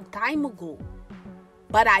such a long time ago.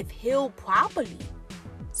 But I've healed properly.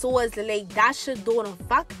 So it's like that shit don't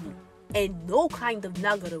affect me in no kind of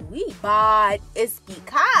negative way. But it's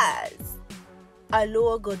because a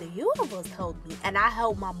Lord God, the universe held me. And I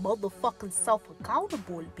held my motherfucking self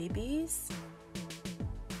accountable, babies.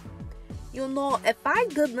 If I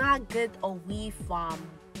did not get away from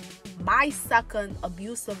my second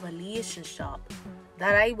abusive relationship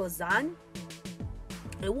that I was on,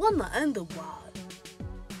 it wasn't the end of the world.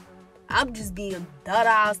 I'm just being dead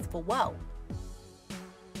ass for well.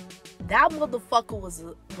 That motherfucker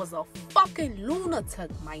was a fucking lunatic,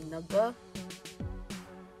 my nigga.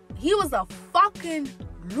 He was a fucking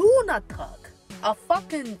lunatic. A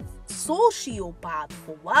fucking sociopath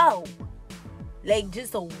for well. Like,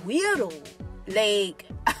 just a weirdo. Like,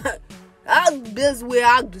 that's the best way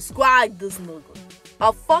I describe this nigga.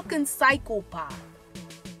 A fucking psychopath.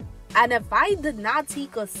 And if I did not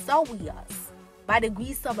take us serious by the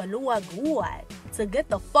grace of a Lord God to get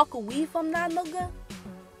the fuck away from that nigga,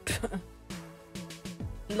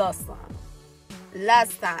 listen,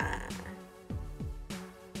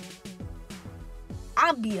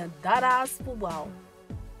 I'm being dead ass for well.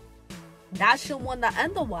 That shit wasn't the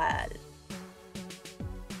end of the world.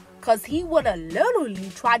 Cause he would have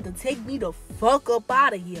literally tried to take me the fuck up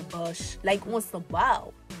out of here, Bush. Like once in a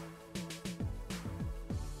while.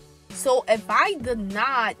 So if I did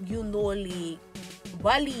not, really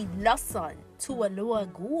listen to a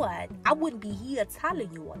Lord God, I wouldn't be here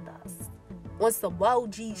telling you all this. Once the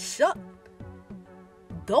world G shut.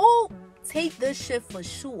 don't take this shit for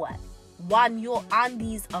sure when you're on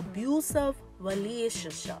these abusive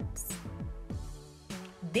relationships.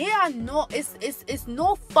 They are not, it's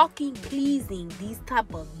no fucking pleasing these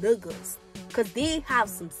type of niggas, because they have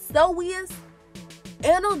some serious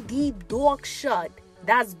inner deep dark shit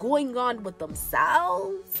that's going on with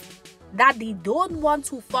themselves that they don't want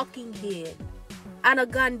to fucking hear. And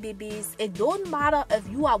again, babies, it don't matter if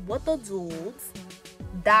you are with the dudes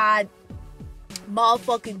that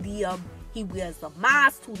motherfucking DM, he wears a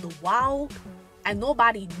mask to the world and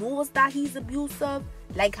nobody knows that he's abusive,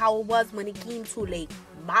 like how it was when it came to like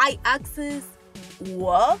my exes,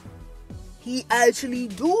 or he actually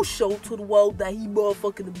do show to the world that he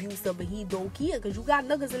motherfucking abusive and he don't care. Because you got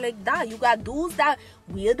niggas like that. You got dudes that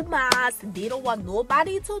wear the mask. They don't want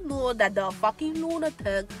nobody to know that they're a fucking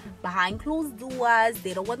lunatic behind closed doors.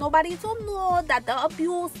 They don't want nobody to know that they're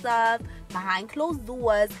abusive behind closed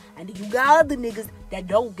doors. And then you got other niggas that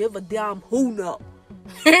don't give a damn who know.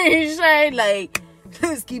 Saying like,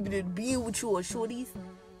 just keeping it being with you or shorties.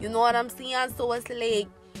 You know what I'm saying? So it's like,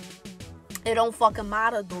 it don't fucking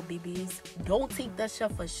matter though, babies. Don't take that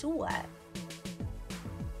shit for sure.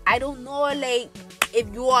 I don't know, like,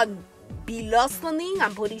 if you are be listening,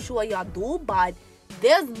 I'm pretty sure y'all do, but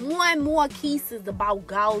there's more and more cases about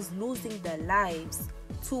girls losing their lives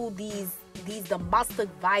to these domestic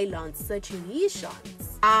violence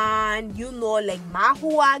situations. And, you know, like, my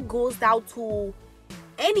heart goes out to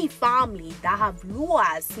any family that have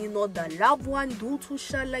lost, you know, the loved one due to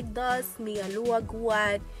shit like this. May Allah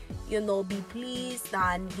God, you know, be pleased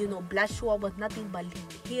and, you know, bless you all with nothing but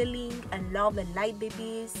healing and love and light,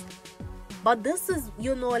 babies. But this is,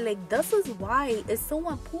 you know, like, this is why it's so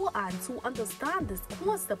important to understand this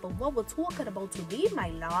concept of what we're talking about today, my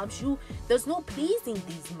loves. There's no pleasing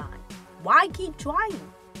these men. Why keep trying?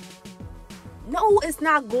 No, it's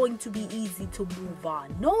not going to be easy to move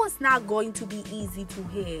on. No, it's not going to be easy to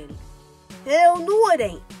heal. Hell no, it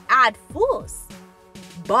ain't. At first.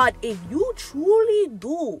 But if you truly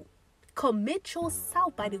do commit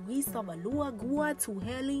yourself by the grace of Allah God to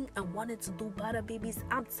healing and wanting to do better, babies,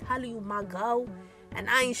 I'm telling you, my girl, and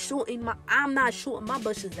I'm not shooting my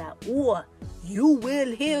bushes at all. You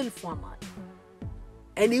will heal from it.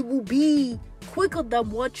 And it will be quicker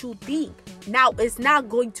than what you think. Now, it's not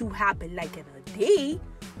going to happen like in a day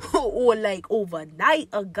or like overnight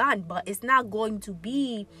again, but it's not going to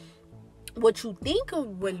be what you think it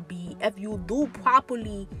will be if you do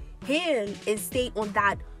properly heal and stay on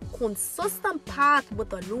that consistent path with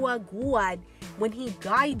the Lord God when He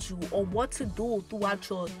guides you on what to do throughout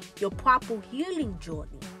your proper healing journey.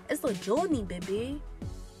 It's a journey, baby.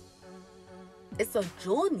 It's a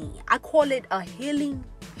journey. I call it a healing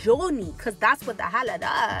journey because that's what the hell it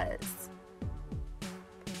is.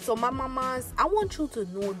 So my mamas, I want you to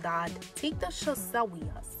know that take the shit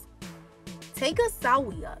serious. Take it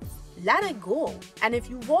serious. Let it go. And if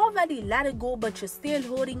you've already let it go but you're still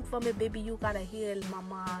holding from it, baby, you gotta heal,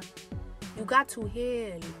 mama. You got to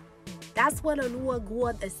heal. That's what the Lord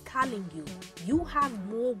God is telling you. You have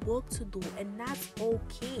more work to do, and that's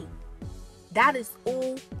okay. That is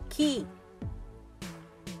okay.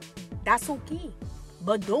 That's okay.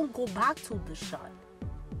 But don't go back to the shot.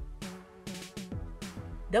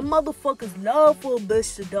 Them motherfuckers love for a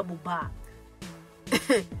bitch to double back.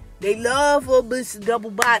 They love for a bitch to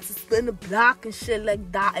double back, to spin the block and shit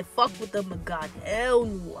like that, and fuck with them and God. Hell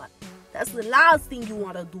no. That's the last thing you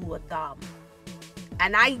want to do with them.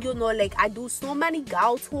 And I do so many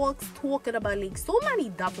girl talks talking about like so many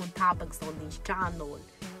different topics on this channel.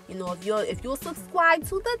 You know, if you're subscribed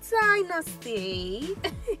to the dynasty,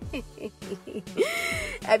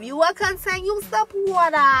 if you are continued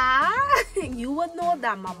supporter, you would know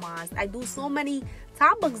that, mamas. I do so many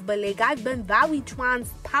topics, but like I've been very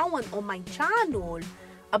transparent on my channel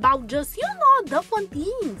about just, you know, different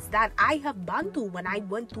things that I have been through when I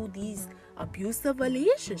went through these abusive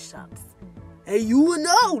relationships. And you will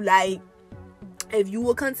know, like, if you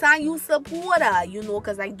will continue supporter, you know,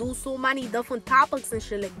 because I do so many different topics and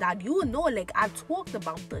shit like that, you will know, like, I talked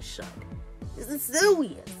about this shit. This is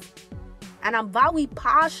serious. And I'm very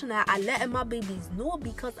passionate at letting my babies know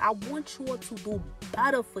because I want you all to do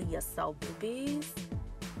better for yourself, babies.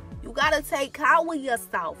 You gotta take care of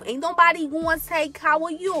yourself. Ain't nobody gonna take care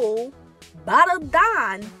of you better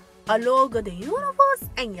than a Lord of the universe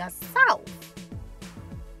and yourself.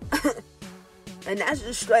 And that's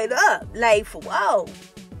just straight up. Like, for wow.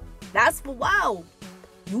 That's for wow.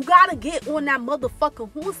 You gotta get on that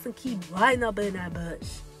motherfucking horse and keep riding up in that bush.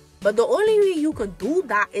 But the only way you can do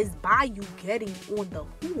that is by you getting on the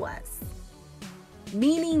horse.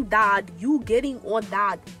 Meaning that you getting on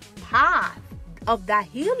that path of that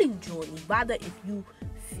healing journey. Whether if you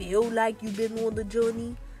feel like you've been on the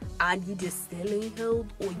journey and you just still ain't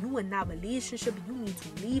healed, or you in that relationship, you need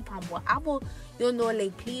to leave him, whatever, you know,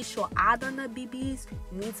 like, place your ad on the BBs,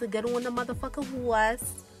 you need to get on the motherfucker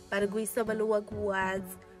horse, by the grace of the Lord, and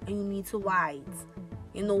you need to ride.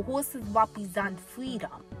 You know, horses represent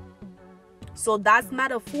freedom. So that's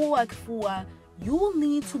metaphoric for you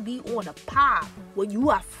need to be on a path where you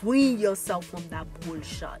are freeing yourself from that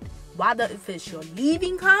bullshit. Whether if it's you're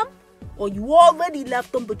leaving him, or you already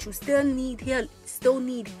left them, but you still need healing.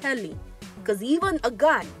 Because even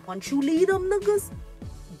again, once you leave them niggas,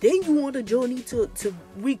 then you on a journey to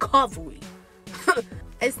recovery.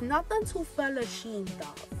 It's nothing to feel ashamed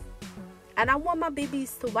of. And I want my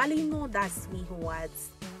babies to really know that, sweethearts.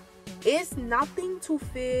 It's nothing to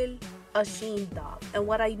feel ashamed of. And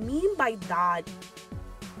what I mean by that,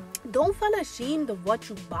 don't feel ashamed of what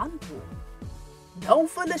you've gone through. Don't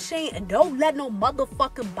feel ashamed, and don't let no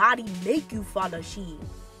motherfucking body make you feel ashamed.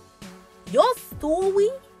 Your story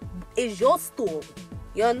is your story.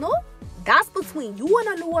 You know? That's between you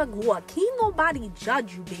and the Lord God. Can't nobody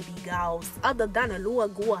judge you, baby girls, other than the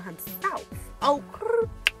Lord God himself. Oh,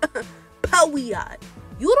 period.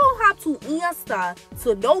 You don't have to answer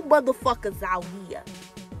to no motherfuckers out here.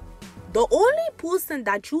 The only person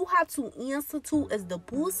that you have to answer to is the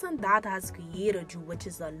person that has created you, which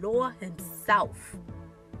is the Lord himself.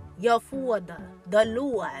 Your Father, the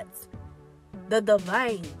Lord, the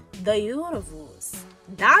divine, the universe.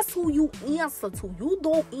 That's who you answer to. You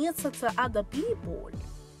don't answer to other people.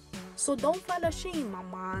 So don't feel ashamed,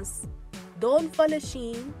 mamas. Don't feel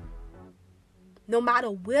ashamed. No matter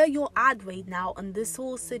where you're at right now in this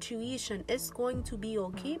whole situation, it's going to be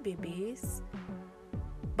okay, babies.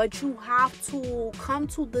 But you have to come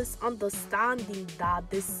to this understanding that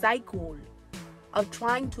this cycle of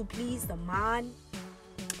trying to please the man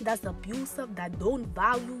that's abusive, that don't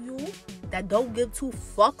value you, that don't give two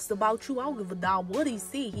fucks about you. I don't give a damn what he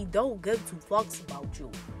say. He don't give two fucks about you.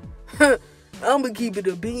 I'ma keep it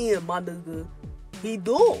a being, my nigga. He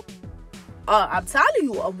don't. I'm telling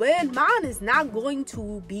you, a real man is not going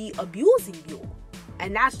to be abusing you.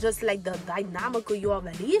 And that's just like the dynamic of your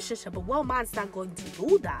relationship. A real man's not going to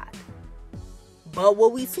do that. But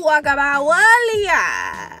what we talk about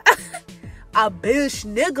earlier, a bitch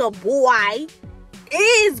nigga boy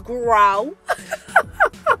is grown.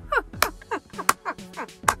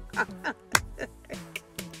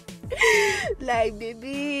 Like,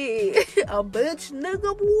 baby, a bitch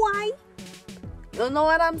nigga boy. You know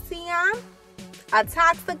what I'm saying? A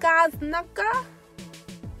toxic ass nigga.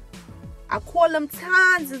 I call them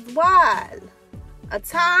tans as well. A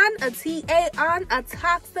tan, a T-A-N, a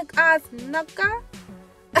toxic ass nigga.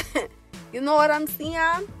 You know what I'm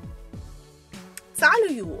saying?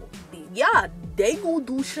 Telling you. Yeah, they go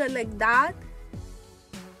do shit like that.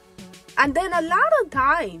 And then a lot of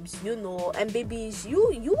times, you know, and babies,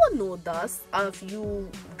 you will know this if you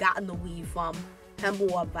gotten away from him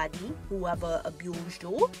or buddy, whoever abused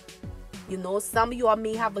you. You know, some of you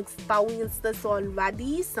may have experienced this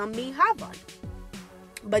already, some may haven't.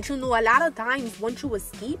 But you know, a lot of times once you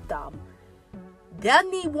escape them, then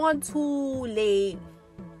they want to like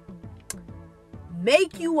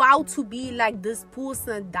make you out to be like this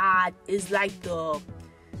person that is like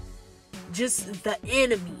just the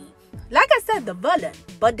enemy. Like I said, the villain.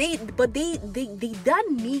 But they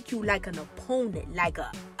don't make you like an opponent, like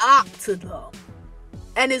a up to them.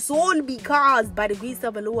 And it's all because by the grace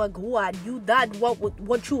of the Lord God, you did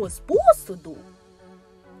what you were supposed to do.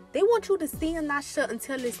 They want you to stay in that shit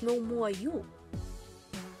until it's no more you.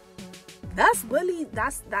 That's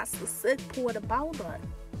the sick part about it.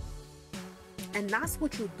 And that's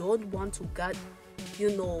what you don't want to get, you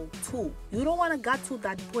know, to. You don't want to get to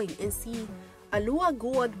that point and see a Lord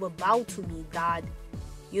God will bow to me that,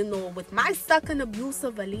 you know, with my second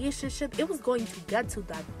abusive relationship, it was going to get to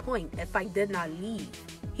that point if I did not leave.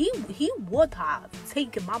 He would have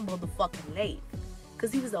taken my motherfucking life.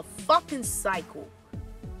 Because he was a fucking psycho.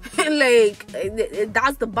 Like,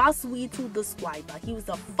 that's the best way to describe it. He was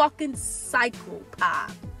a fucking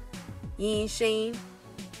psychopath. You ain't saying?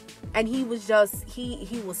 And he was just,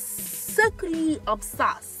 he was sickly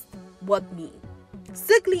obsessed with me.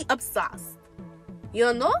 Sickly obsessed.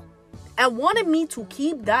 You know? And wanted me to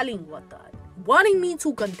keep dealing with that. Wanting me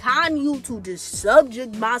to continue to just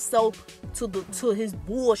subject myself to his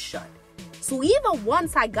bullshit. So even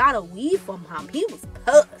once I got away from him, he was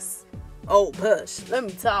pissed. Oh, push. Let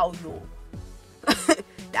me tell you.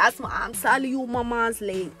 That's why I'm telling you, mamas,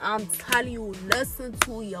 like, I'm telling you, listen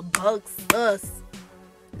to your bug sis.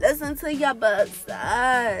 Listen to your bug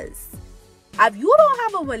sis. If you don't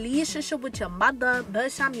have a relationship with your mother,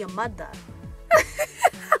 bitch, I'm your mother.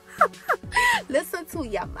 Listen to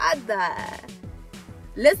your mother.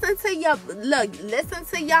 Listen to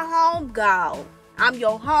your home girl. I'm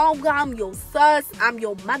your home girl, I'm your sus, I'm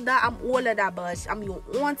your mother, I'm all of that bush. I'm your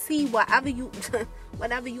auntie, whatever you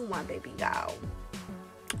want, baby girl.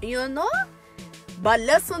 You know? But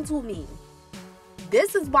listen to me.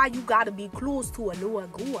 This is why you gotta be close to a lower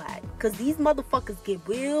God. Cause these motherfuckers get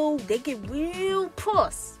real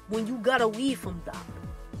puss when you got away from them.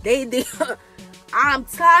 They I'm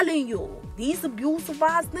telling you, these abusive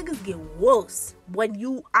ass niggas get worse when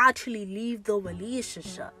you actually leave the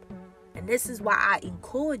relationship. And this is why I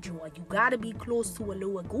encourage you. You gotta be close to a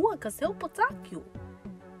lower God, because he'll protect you.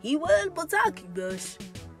 He will protect you, bitch.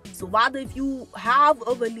 So rather if you have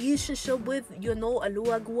a relationship with, a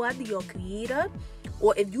lower God, your creator,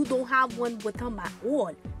 or if you don't have one with him at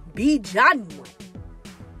all, be genuine.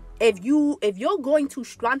 If you're going to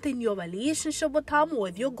strengthen your relationship with him, or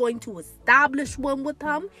if you're going to establish one with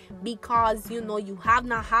him, because you have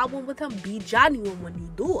not had one with him, be genuine when you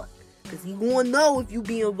do it. Because he gonna know if you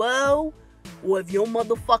being real or if your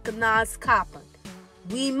motherfucking ass copping.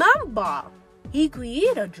 Remember, he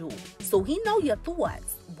created you. So he know your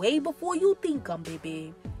thoughts way before you think them,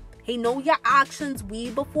 baby. He know your actions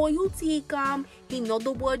way before you take them. He know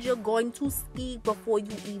the words you're going to speak before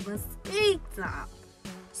you even speak them.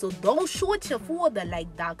 So don't short your father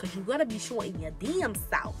like that, because you're gonna be shorting your damn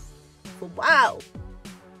self. For wow.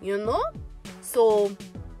 So,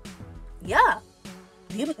 yeah.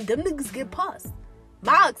 Them niggas get pissed.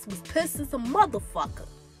 Max was pissed as a motherfucker.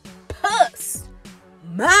 Pissed.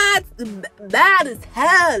 Mad as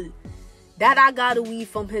hell that I got away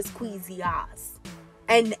from his queasy ass.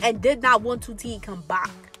 And did not want to take him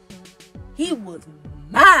back. He was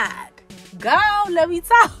mad. Girl, let me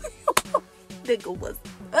tell you. Nigga was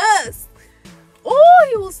pissed. Oh,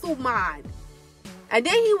 he was so mad. And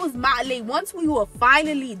then he was mad. Like, once we were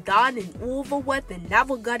finally done and over with and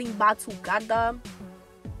never getting back together,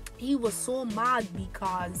 he was so mad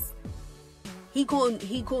because he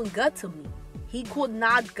couldn't get to me. He could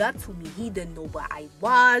not get to me. He didn't know where I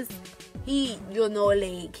was. He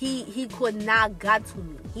could not get to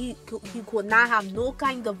me. He could not have no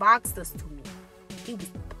kind of access to me. He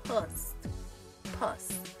was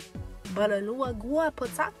pissed. But a lower God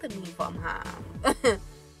protected me from him.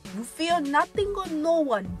 You feel nothing on no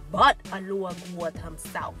one but a lower God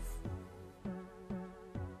himself.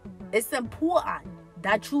 It's important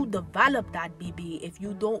that you develop that, baby, if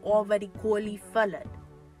you don't already clearly feel it.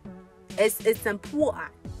 It's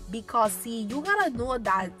important. Because, see, you gotta know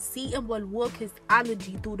that Satan will work his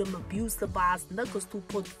energy through them abusive ass niggas to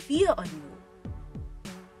put fear on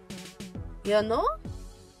you.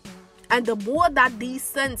 And the more that they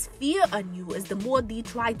sense fear on you, is the more they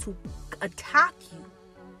try to attack you.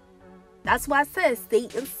 That's why I said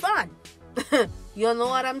Satan's son. You know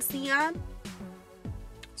what I'm saying?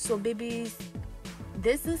 So, babies,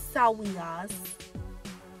 this is serious.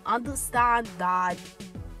 Understand that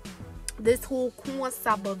this whole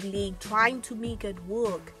concept of like trying to make it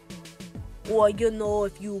work, or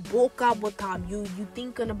if you broke up with him, you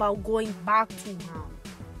thinking about going back to him,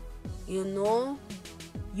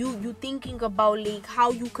 you thinking about like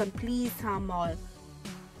how you can please him, or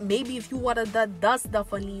maybe if you would have done this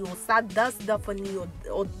differently or said this differently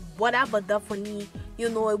or whatever differently,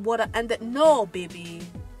 it would have ended. No, baby,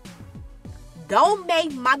 don't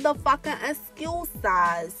make motherfucking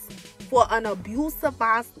excuses for an abusive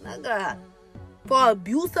ass nigga. For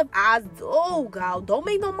abusive ass dog, girl. Don't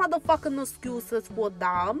make no motherfucking excuses for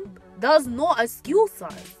them. There's no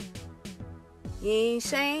excuses. You ain't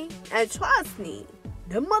saying? And trust me,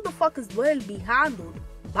 them motherfuckers will be handled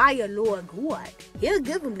by a Lord God. He'll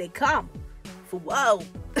give them they come. For whoa.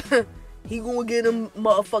 He gonna get them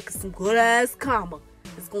motherfuckers some good ass karma.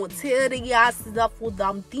 It's gonna tear their asses up for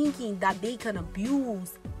them thinking that they can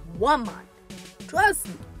abuse woman. Trust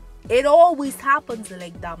me. It always happens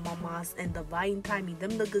like that, mamas, and divine timing.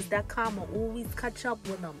 Them niggas that karma always catch up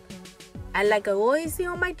with them. And like I always say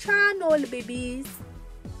on my channel, babies,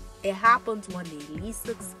 it happens when they least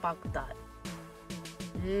expect that.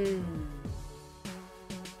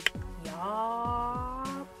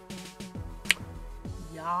 Yup.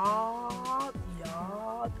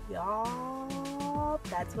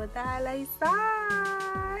 That's what the hell I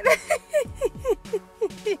said.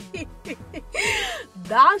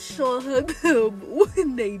 That should hit them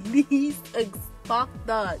when they least expect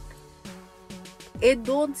that. It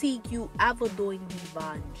don't take you ever doing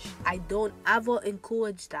revenge. I don't ever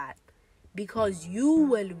encourage that, because you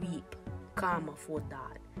will reap karma for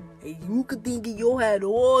that. And you could think in your head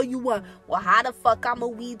all you want. Well, how the fuck I'm a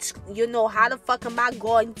weed, how the fuck am I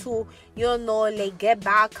going to, like get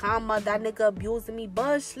back karma, that nigga abusing me?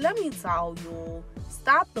 But let me tell you,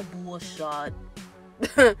 stop the bullshit.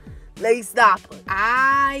 Like, stop it.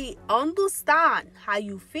 I understand how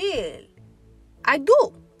you feel. I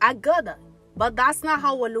do. I get it. But that's not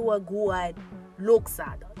how a little God looks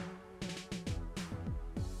at it.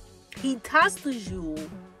 He tests you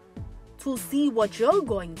to see what you're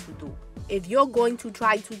going to do. If you're going to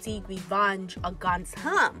try to take revenge against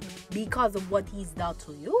him because of what he's done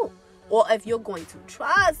to you, or if you're going to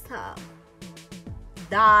trust him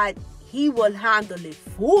that he will handle it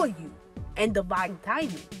for you in divine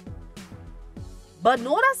timing. But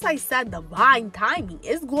notice I said divine timing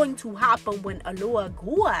is going to happen when a Lord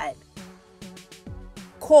God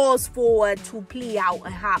calls for it to play out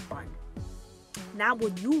and happen. Not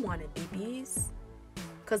what you want it, babies.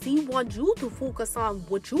 Because he wants you to focus on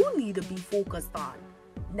what you need to be focused on.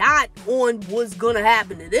 Not on what's going to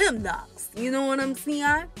happen to them next. You know what I'm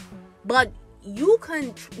saying? But you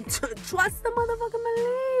can trust the motherfucking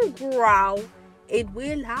believe, bro. It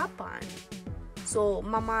will happen. So,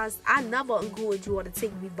 mamas, I never encourage you to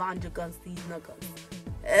take revenge against these niggas.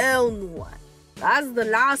 Hell no. That's the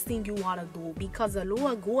last thing you want to do. Because the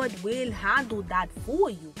Lord God will handle that for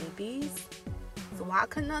you, babies. So I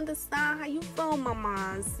can understand how you feel,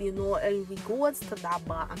 mamas, in regards to that.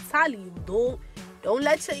 But I'm telling you, don't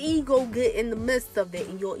let your ego get in the midst of it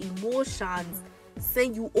and your emotions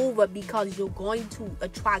send you over, because you're going to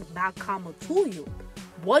attract back karma to you.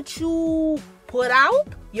 What you put out,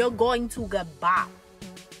 you're going to get back.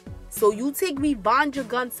 So you take revenge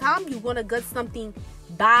against him, you're going to get something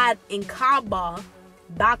bad in karma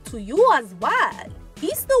back to you as well.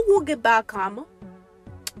 He still will get back karma.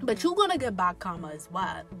 But you're going to get back karma as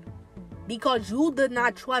well. Because you did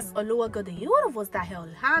not trust a Lord God of the universe that he'll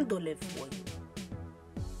handle it for you.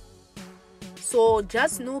 So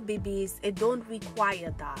just know, babies, it don't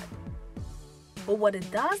require that. But what it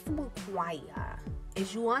does require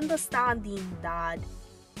is you understanding that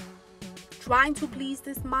trying to please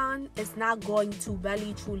this man is not going to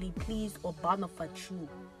really truly please or benefit you.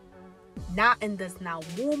 Not in this now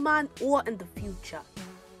moment or in the future.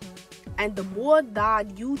 And the more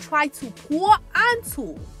that you try to pour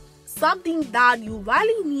into something that you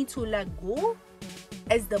really need to let go,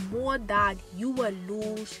 is the more that you will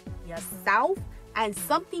lose yourself, and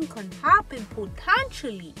something can happen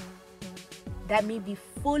potentially that may be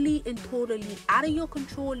fully and totally out of your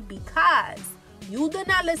control, because you did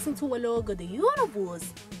not listen to a Lord of the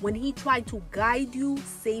universe when he tried to guide you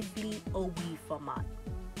safely away from it.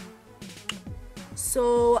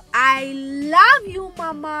 So I love you,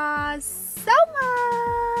 mama, so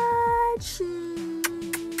much.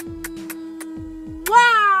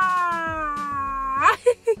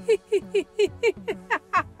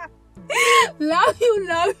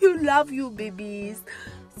 Love you, babies.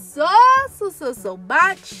 So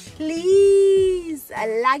much. Please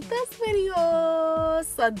like this video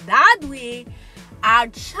so that way our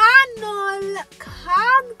channel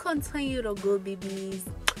can continue to go, babies.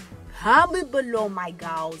 Comment below, my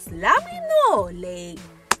girls. Let me know, like,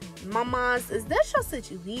 mamas, is this your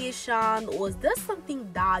situation, or is this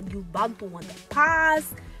something that you've been through in the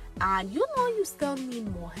past and you still need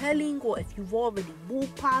more healing, or if you've already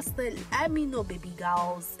moved past it? Let me know, baby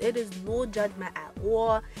girls. It is no judgment at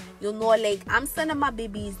all. Like, I'm sending my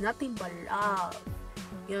babies nothing but love,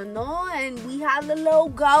 and we have a little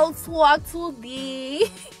girl talk today.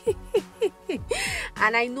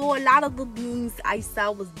 And I know a lot of the things I said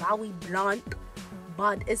was very blunt,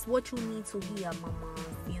 but it's what you need to hear,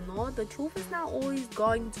 mamas. The truth is not always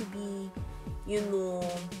going to be,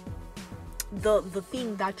 the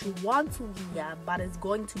thing that you want to hear, but it's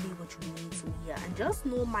going to be what you need to hear. And just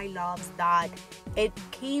know, my loves, that it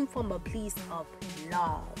came from a place of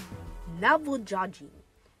love, never judging.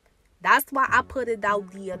 That's why I put it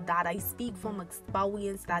out there, that I speak from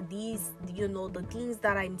experience, that these, the things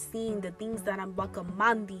that I'm seeing, the things that I'm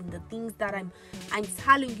recommending, the things that I'm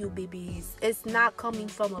telling you, babies, it's not coming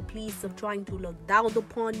from a place of trying to look down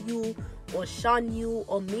upon you or shun you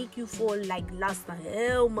or make you feel like less than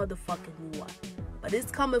hell motherfucking you are. But it's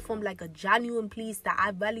coming from like a genuine place that I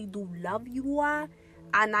really do love you are.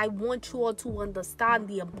 And I want you all to understand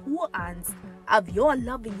the importance of your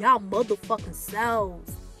loving your motherfucking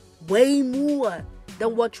selves way more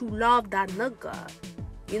than what you love that nigga.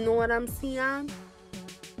 You know what I'm saying?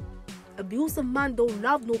 Abusive men don't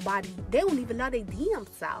love nobody. They don't even love their damn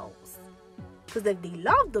selves. Because if they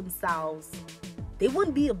love themselves, they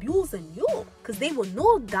wouldn't be abusing you. Because they would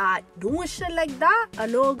know that doing shit like that, a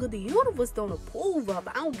Lord of the universe don't approve of.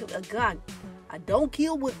 I don't give a gun. I don't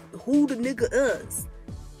care who the nigga is.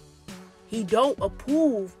 He don't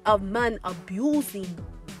approve of man abusing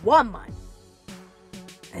woman.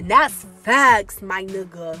 And that's facts, my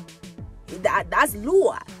nigga. That's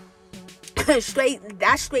law. That's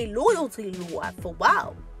straight loyalty law for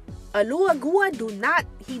wow. A law God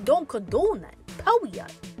he don't condone it.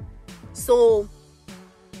 Period. So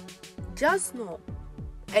just know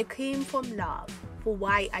it came from love. For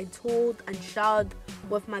why I told and shared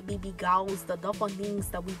with my baby girls the different things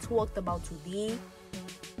that we talked about today.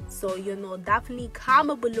 So, definitely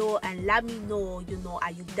comment below and let me know,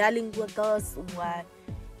 are you dealing with us, or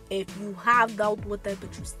if you have dealt with it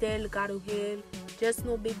but you still gotta heal. Just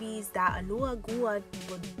know, babies, that a Lord God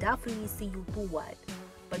will definitely see you through it.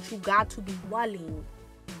 But you got to be willing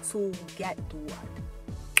to get through it.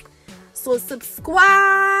 So subscribe,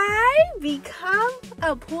 become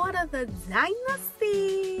a part of the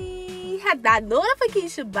dynasty, hit that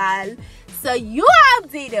notification bell so you are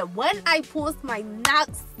updated when I post my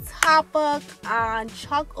next topic on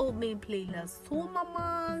Chuck Oldman playlist. So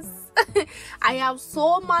mamas, I have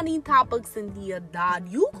so many topics in there that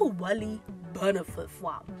you could really benefit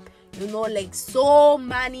from. Like so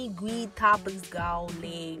many great topics, girl.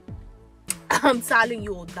 Like I'm telling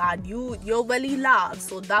you that you'll really love.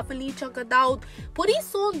 So definitely check it out. Pretty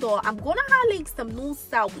soon though, I'm gonna have like some new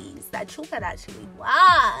series that you can actually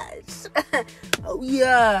watch. Oh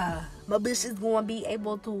yeah, my bitch is gonna be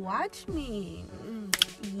able to watch me.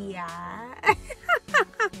 Yeah.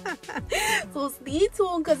 So stay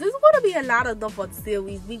tuned, because there's gonna be a lot of different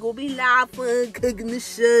series. We gonna be laughing, cooking the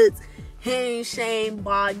shit, hand shame,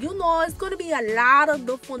 but it's gonna be a lot of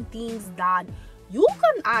different things that you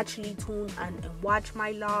can actually tune and watch,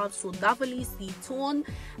 my love. So definitely stay tuned.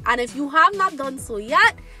 And if you have not done so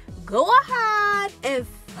yet, go ahead and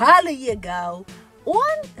follow your girl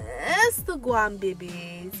on Instagram,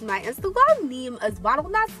 babies. My Instagram name is bottom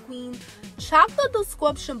on that screen. Check the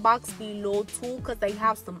description box below too, because I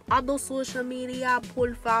have some other social media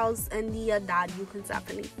profiles in there that you can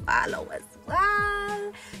definitely follow as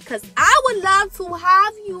well, because I would love to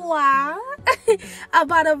have you a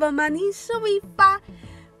part of a Money Sharifa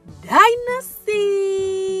dynasty.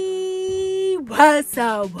 What's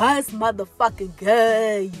motherfucking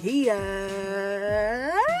good?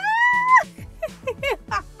 Yeah.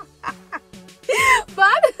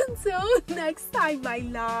 But until next time, my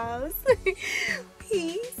loves,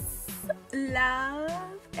 peace, love,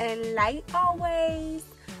 and light always.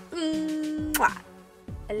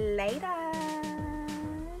 Later.